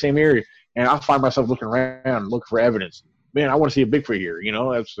this very same area, and I'll find myself looking around, looking for evidence. Man, I want to see a Bigfoot here.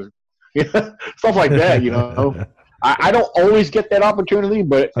 That's stuff like that. I don't always get that opportunity,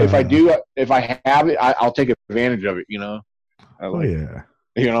 but if I do, if I have it, I'll take advantage of it.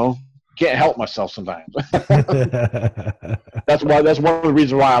 Can't help myself sometimes. That's one of the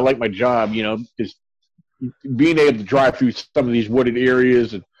reasons why I like my job, is being able to drive through some of these wooded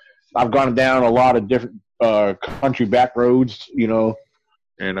areas. And I've gone down a lot of different country back roads,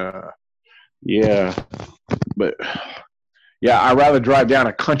 but I'd rather drive down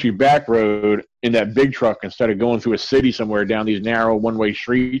a country back road in that big truck instead of going through a city somewhere down these narrow one-way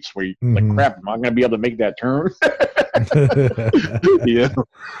streets where you're like, crap, am I going to be able to make that turn? That's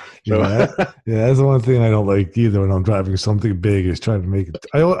the one thing I don't like either when I'm driving something big is trying to make it.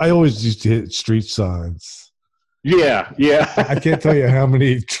 I always used to hit street signs. Yeah. I can't tell you how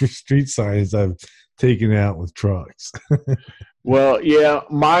many street signs I've taken out with trucks. Well, yeah,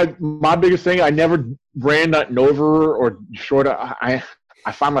 my biggest thing, I never ran nothing over or short.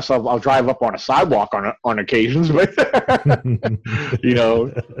 I find myself, I'll drive up on a sidewalk on occasions, but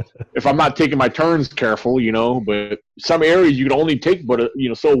if I'm not taking my turns careful, but some areas you can only take but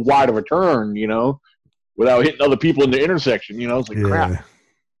so wide of a turn, without hitting other people in the intersection, it's like crap,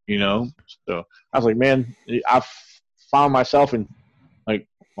 So I was like, man, I found myself in like,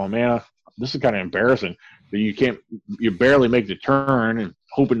 oh man, this is kind of embarrassing. You barely make the turn and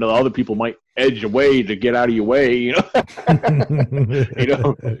hoping that other people might edge away to get out of your way, like,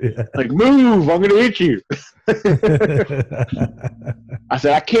 move, I'm going to hit you. I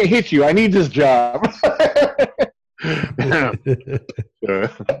said, I can't hit you. I need this job.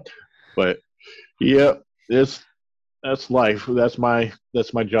 But yeah, that's life. That's my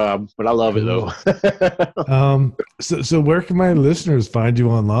job, but I love it though. So where can my listeners find you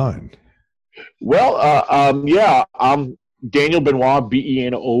online? Well, I'm Daniel Benoit,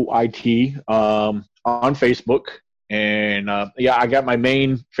 Benoit, on Facebook, and I got my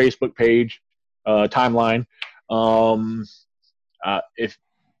main Facebook page, timeline.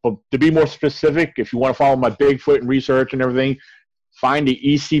 but to be more specific, if you want to follow my Bigfoot and research and everything, find the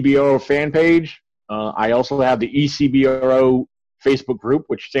ECBRO fan page. I also have the ECBRO Facebook group,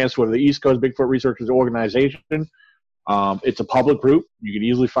 which stands for the East Coast Bigfoot Researchers Organization. It's a public group. You can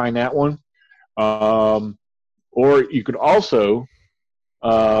easily find that one. Or you could also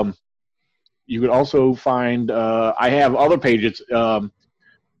find. I have other pages.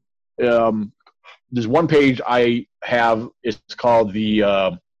 There's one page I have. It's called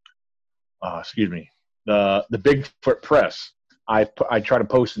the Bigfoot Press. I try to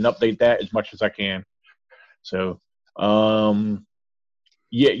post and update that as much as I can. So,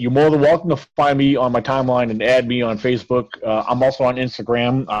 you're more than welcome to find me on my timeline and add me on Facebook. I'm also on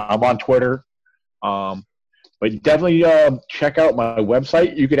Instagram. I'm on Twitter. But definitely check out my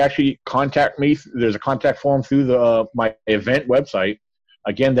website. You could actually contact me. There's a contact form through my event website.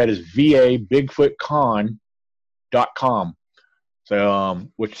 Again, that is vabigfootcon.com. So,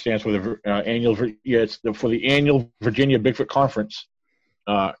 which stands for the annual. It's for the annual Virginia Bigfoot Conference.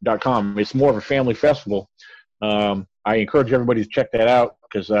 .com. It's more of a family festival. I encourage everybody to check that out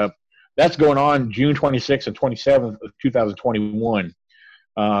because that's going on June 26th and 27th of 2021.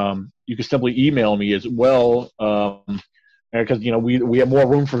 You can simply email me as well because we have more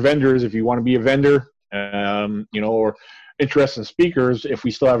room for vendors if you want to be a vendor, or interested in speakers. If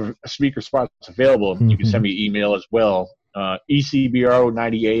we still have speaker spots available, you can send me email as well.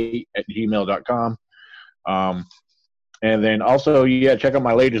 ecbro98@gmail.com. And then also, check out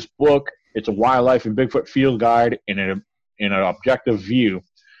my latest book. It's a wildlife and Bigfoot field guide in an objective view.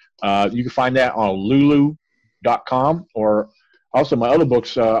 You can find that on lulu.com, or also my other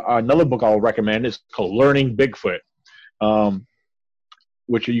books. Another book I'll recommend is called Learning Bigfoot,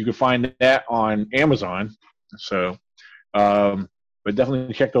 which you can find that on Amazon. So, but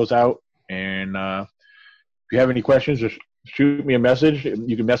definitely check those out. And if you have any questions, just shoot me a message.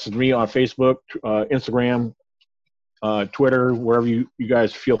 You can message me on Facebook, Instagram, Twitter, wherever you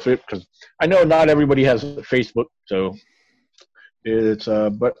guys feel fit, because I know not everybody has Facebook, so it's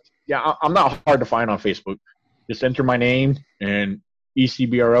but yeah, I'm not hard to find on Facebook. Just enter my name and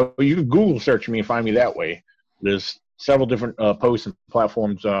ECBRO. You can Google search me and find me that way. There's several different posts and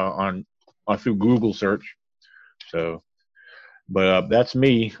platforms on through Google search. So, but that's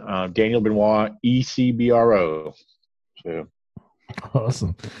me, Daniel Benoit, ECBRO. So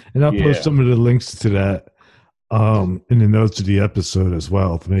awesome, and I'll post some of the links to that in the notes of the episode as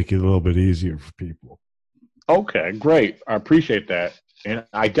well to make it a little bit easier for people. Okay, great. I appreciate that. And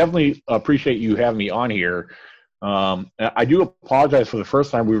I definitely appreciate you having me on here. I do apologize for the first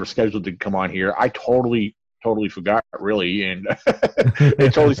time we were scheduled to come on here. I totally forgot, really, and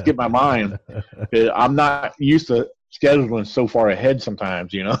it totally skipped my mind. I'm not used to scheduling so far ahead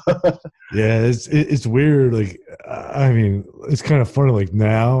sometimes, Yeah, it's weird. Like, I mean, it's kind of funny. Like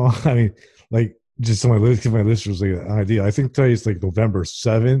now, I mean, like, just so my listeners like an idea. I think today is like November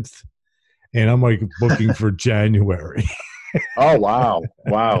 7th, and I'm like booking for January. Oh wow!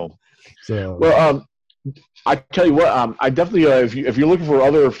 So well, I tell you what, I definitely if you're looking for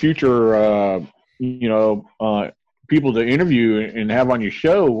other future people to interview and have on your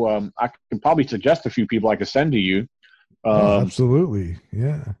show, I can probably suggest a few people I could send to you. Absolutely,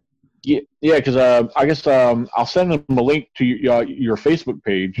 yeah. Yeah, because I guess I'll send them a link to your Facebook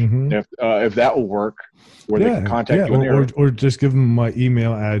page if that will work, where they can contact you. Or just give them my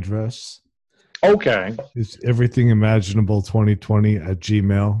email address. Okay. It's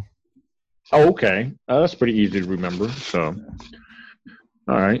everythingimaginable2020@gmail. Oh, okay. That's pretty easy to remember. So,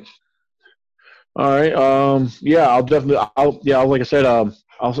 all right. I'll definitely. Like I said,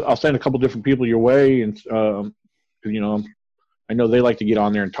 I'll send a couple different people your way, and I know they like to get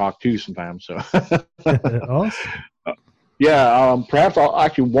on there and talk too sometimes. So awesome. Perhaps I'll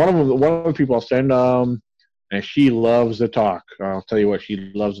actually one of the people I'll send, and she loves to talk. I'll tell you what,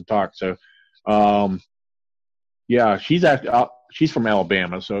 she loves to talk. So, she's from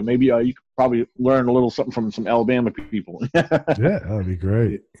Alabama, so maybe you could probably learn a little something from some Alabama people. Yeah, that'd be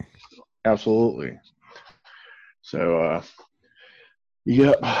great. Absolutely. So,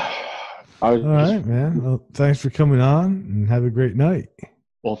 All right, man. Well, thanks for coming on, and have a great night.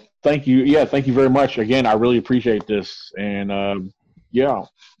 Well, thank you. Yeah, thank you very much. Again, I really appreciate this. And, if you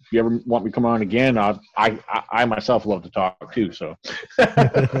ever want me to come on again, I myself love to talk too. So,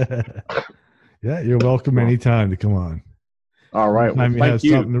 yeah, you're welcome anytime to come on. All right. Well, thank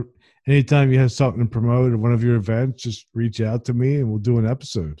you. Anytime you have something to promote at one of your events, just reach out to me and we'll do an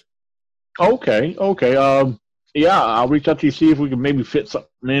episode. Okay. I'll reach out to you, see if we can maybe fit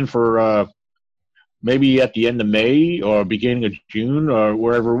something in for maybe at the end of May or beginning of June or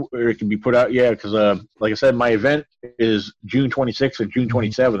wherever it can be put out. Yeah, because like I said, my event is June 26th and June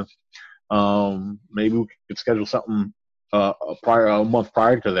 27th. Maybe we could schedule something a month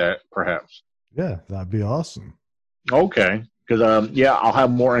prior to that, perhaps. Yeah, that'd be awesome. Okay, because I'll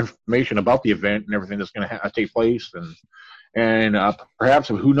have more information about the event and everything that's going to take place, and perhaps,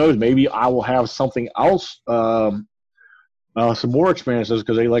 who knows, maybe I will have something else. Some more experiences,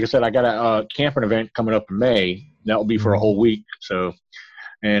 because like I said, I got a camping event coming up in May. That will be for a whole week. So,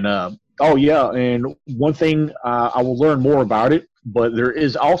 and and one thing, I will learn more about it, but there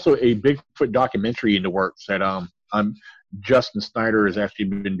is also a Bigfoot documentary in the works that Justin Snyder has actually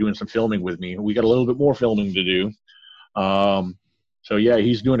been doing some filming with me. We got a little bit more filming to do. So yeah,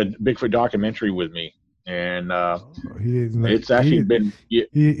 he's doing a Bigfoot documentary with me. And it's actually been.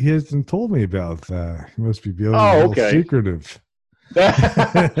 He hasn't told me about that. He must be being secretive.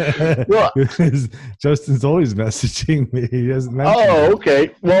 Well, Justin's always messaging me. He hasn't mentioned it.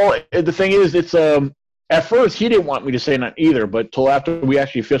 Okay. Well, the thing is, it's at first he didn't want me to say that either, but till after we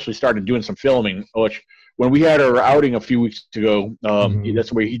actually officially started doing some filming, which when we had our outing a few weeks ago,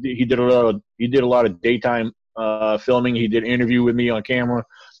 that's where he did a lot of daytime filming. He did an interview with me on camera.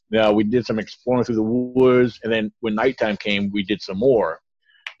 We did some exploring through the woods, and then when nighttime came, we did some more.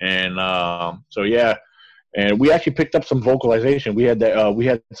 And so yeah, and we actually picked up some vocalization. We had we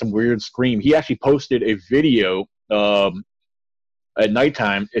had some weird scream. He actually posted a video at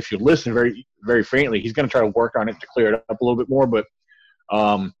nighttime. If you listen very, very faintly, he's going to try to work on it to clear it up a little bit more. But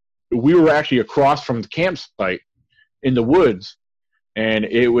we were actually across from the campsite in the woods, and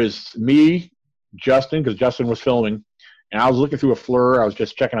it was me, Justin, because Justin was filming. And I was looking through a FLIR. I was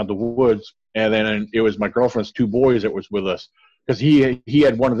just checking out the woods, and then it was my girlfriend's two boys that was with us, because he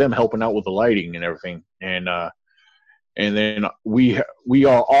had one of them helping out with the lighting and everything. And then we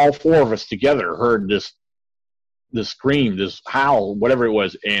all four of us together heard this scream, this howl, whatever it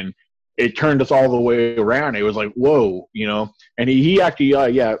was, and it turned us all the way around. It was like, whoa, you know. And he actually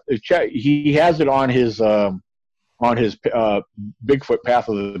he has it on his Bigfoot Path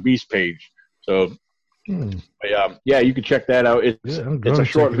of the Beast page. So. Yeah, you can check that out. It's a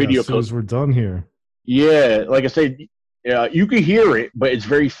short video. As soon as we're done here. Yeah, like I said, you can hear it, but it's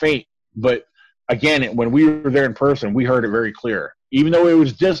very faint. But again, when we were there in person, we heard it very clear, even though it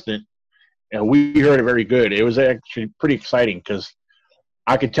was distant. And we heard it very good. It was actually pretty exciting, because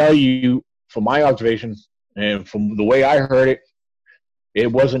I could tell you from my observation and from the way I heard it,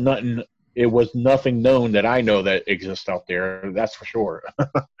 it wasn't nothing. It was nothing known that I know that exists out there. That's for sure.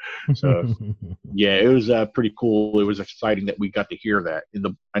 So, yeah, it was pretty cool. It was exciting that we got to hear that.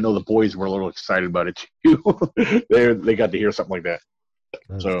 I know the boys were a little excited about it too. they got to hear something like that.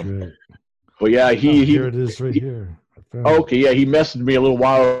 That's so, great. But yeah, here it is right here. Okay, yeah, he messaged me a little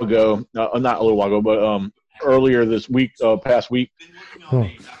while ago. Not a little while ago, but earlier this week, past week. Oh,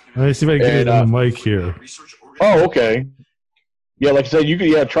 let me see if I can get it on the mic here. Oh, okay. Yeah, like I said, you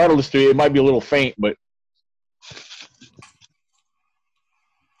could try to listen to it. It might be a little faint, but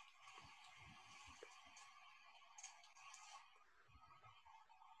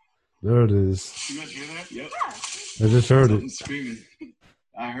there it is. You guys hear that? Yep. I just heard it. Screaming.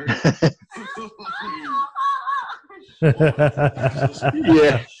 I heard it.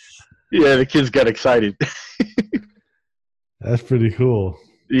 Yeah, the kids got excited. That's pretty cool.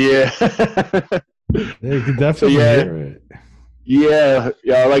 Yeah. You can definitely hear it. Yeah,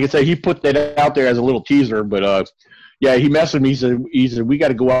 like I said, he put that out there as a little teaser, but yeah, he messaged me. He said we got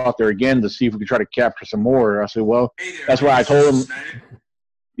to go out there again to see if we can try to capture some more. I said, well, that's why I told him.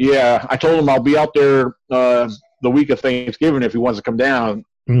 Yeah, I told him I'll be out there the week of Thanksgiving if he wants to come down.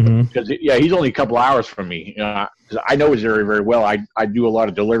 Because he's only a couple hours from me. 'Cause I know his area very well. I do a lot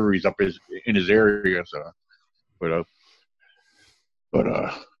of deliveries up in his area. So,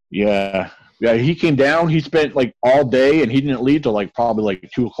 yeah. Yeah, he came down. He spent like all day, and he didn't leave till like probably like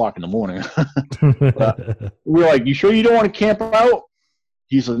 2:00 in the morning. We were like, "You sure you don't want to camp out?"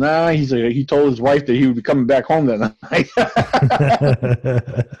 He said, "Nah." He told his wife that he would be coming back home that night.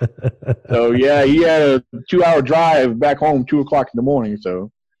 So yeah, he had a 2-hour drive back home 2:00 in the morning.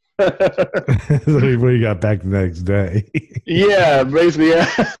 So. When you got back the next day. Yeah, basically. Yeah.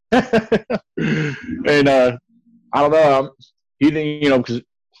 And I don't know. He didn't, because.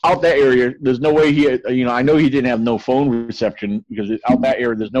 Out that area, there's no way he, I know he didn't have no phone reception, because out that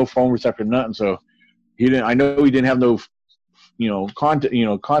area there's no phone reception, nothing. So he didn't. I know he didn't have no, contact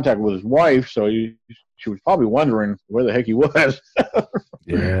with his wife. So she was probably wondering where the heck he was.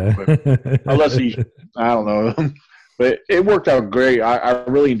 Yeah. Unless I don't know. But it worked out great. I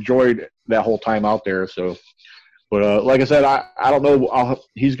really enjoyed that whole time out there. So But like I said, I don't know.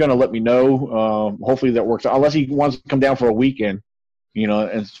 He's going to let me know. Hopefully that works out. Unless he wants to come down for a weekend,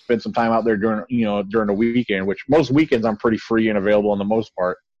 and spend some time out there during the weekend. Which most weekends I'm pretty free and available on the most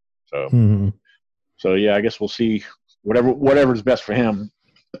part. So, so yeah, I guess we'll see whatever's best for him.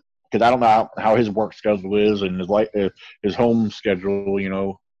 Because I don't know how his work schedule is and his home schedule.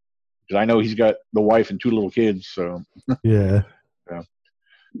 Because I know he's got the wife and 2 little kids. So yeah.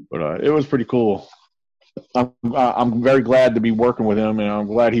 But it was pretty cool. I'm very glad to be working with him, and I'm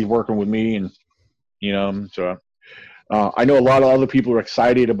glad he's working with me. And so I know a lot of other people are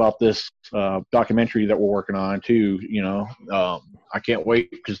excited about this documentary that we're working on too. I can't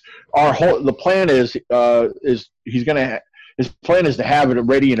wait because the plan is his plan is to have it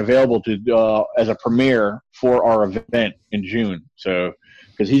ready and available to as a premiere for our event in June. So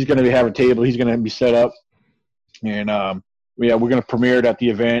because he's going to have a table, he's going to be set up, and we're going to premiere it at the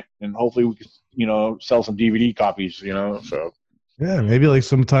event, and hopefully we can sell some DVD copies. So yeah, maybe like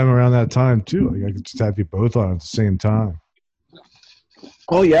sometime around that time too. Like I could just have you both on at the same time.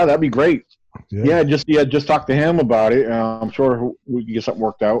 Oh yeah, that'd be great. Yeah, just talk to him about it. I'm sure we can get something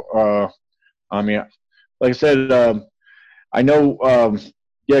worked out. I mean, like I said, I know.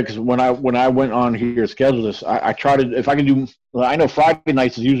 Because when I went on here to schedule this, I try to, if I can do. Well, I know Friday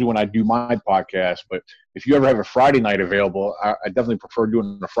nights is usually when I do my podcast, but if you ever have a Friday night available, I definitely prefer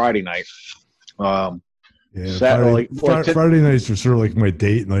doing a Friday night. Friday nights are sort of like my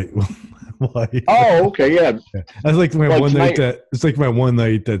date night. Like, oh, okay, yeah. That's like my one night that it's like my one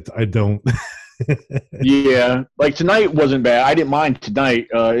night that I don't. Yeah, like tonight wasn't bad. I didn't mind tonight.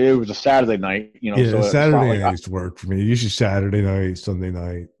 It was a Saturday night, Yeah, so Saturday nights work for me. Usually Saturday nights, Sunday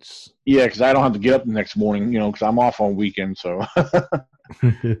nights. Yeah, because I don't have to get up the next morning, because I'm off on weekends. So.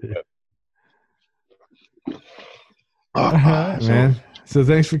 All right, man. So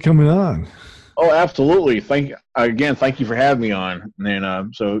thanks for coming on. Oh, absolutely. Thank you for having me on.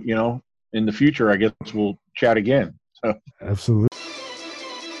 And so in the future, I guess we'll chat again. So. Absolutely.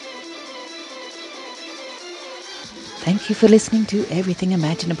 Thank you for listening to Everything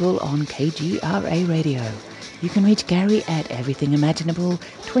Imaginable on KGRA Radio. You can reach Gary at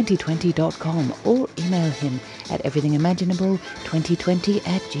everythingimaginable2020.com or email him at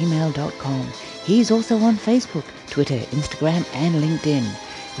everythingimaginable2020@gmail.com. He's also on Facebook, Twitter, Instagram, and LinkedIn.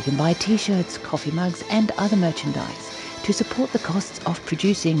 You can buy t-shirts, coffee mugs, and other merchandise to support the costs of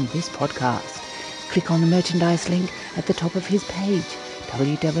producing this podcast. Click on the merchandise link at the top of his page,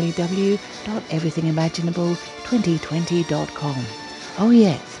 www.everythingimaginable2020.com. Oh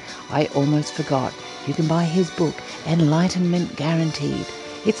yes, I almost forgot. You can buy his book, Enlightenment Guaranteed.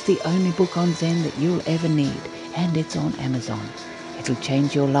 It's the only book on Zen that you'll ever need, and it's on Amazon. It'll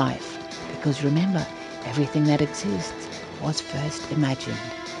change your life, because remember, everything that exists was first imagined.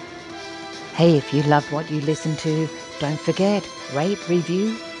 Hey, if you loved what you listened to, don't forget, rate,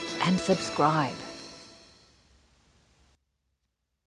 review, and subscribe.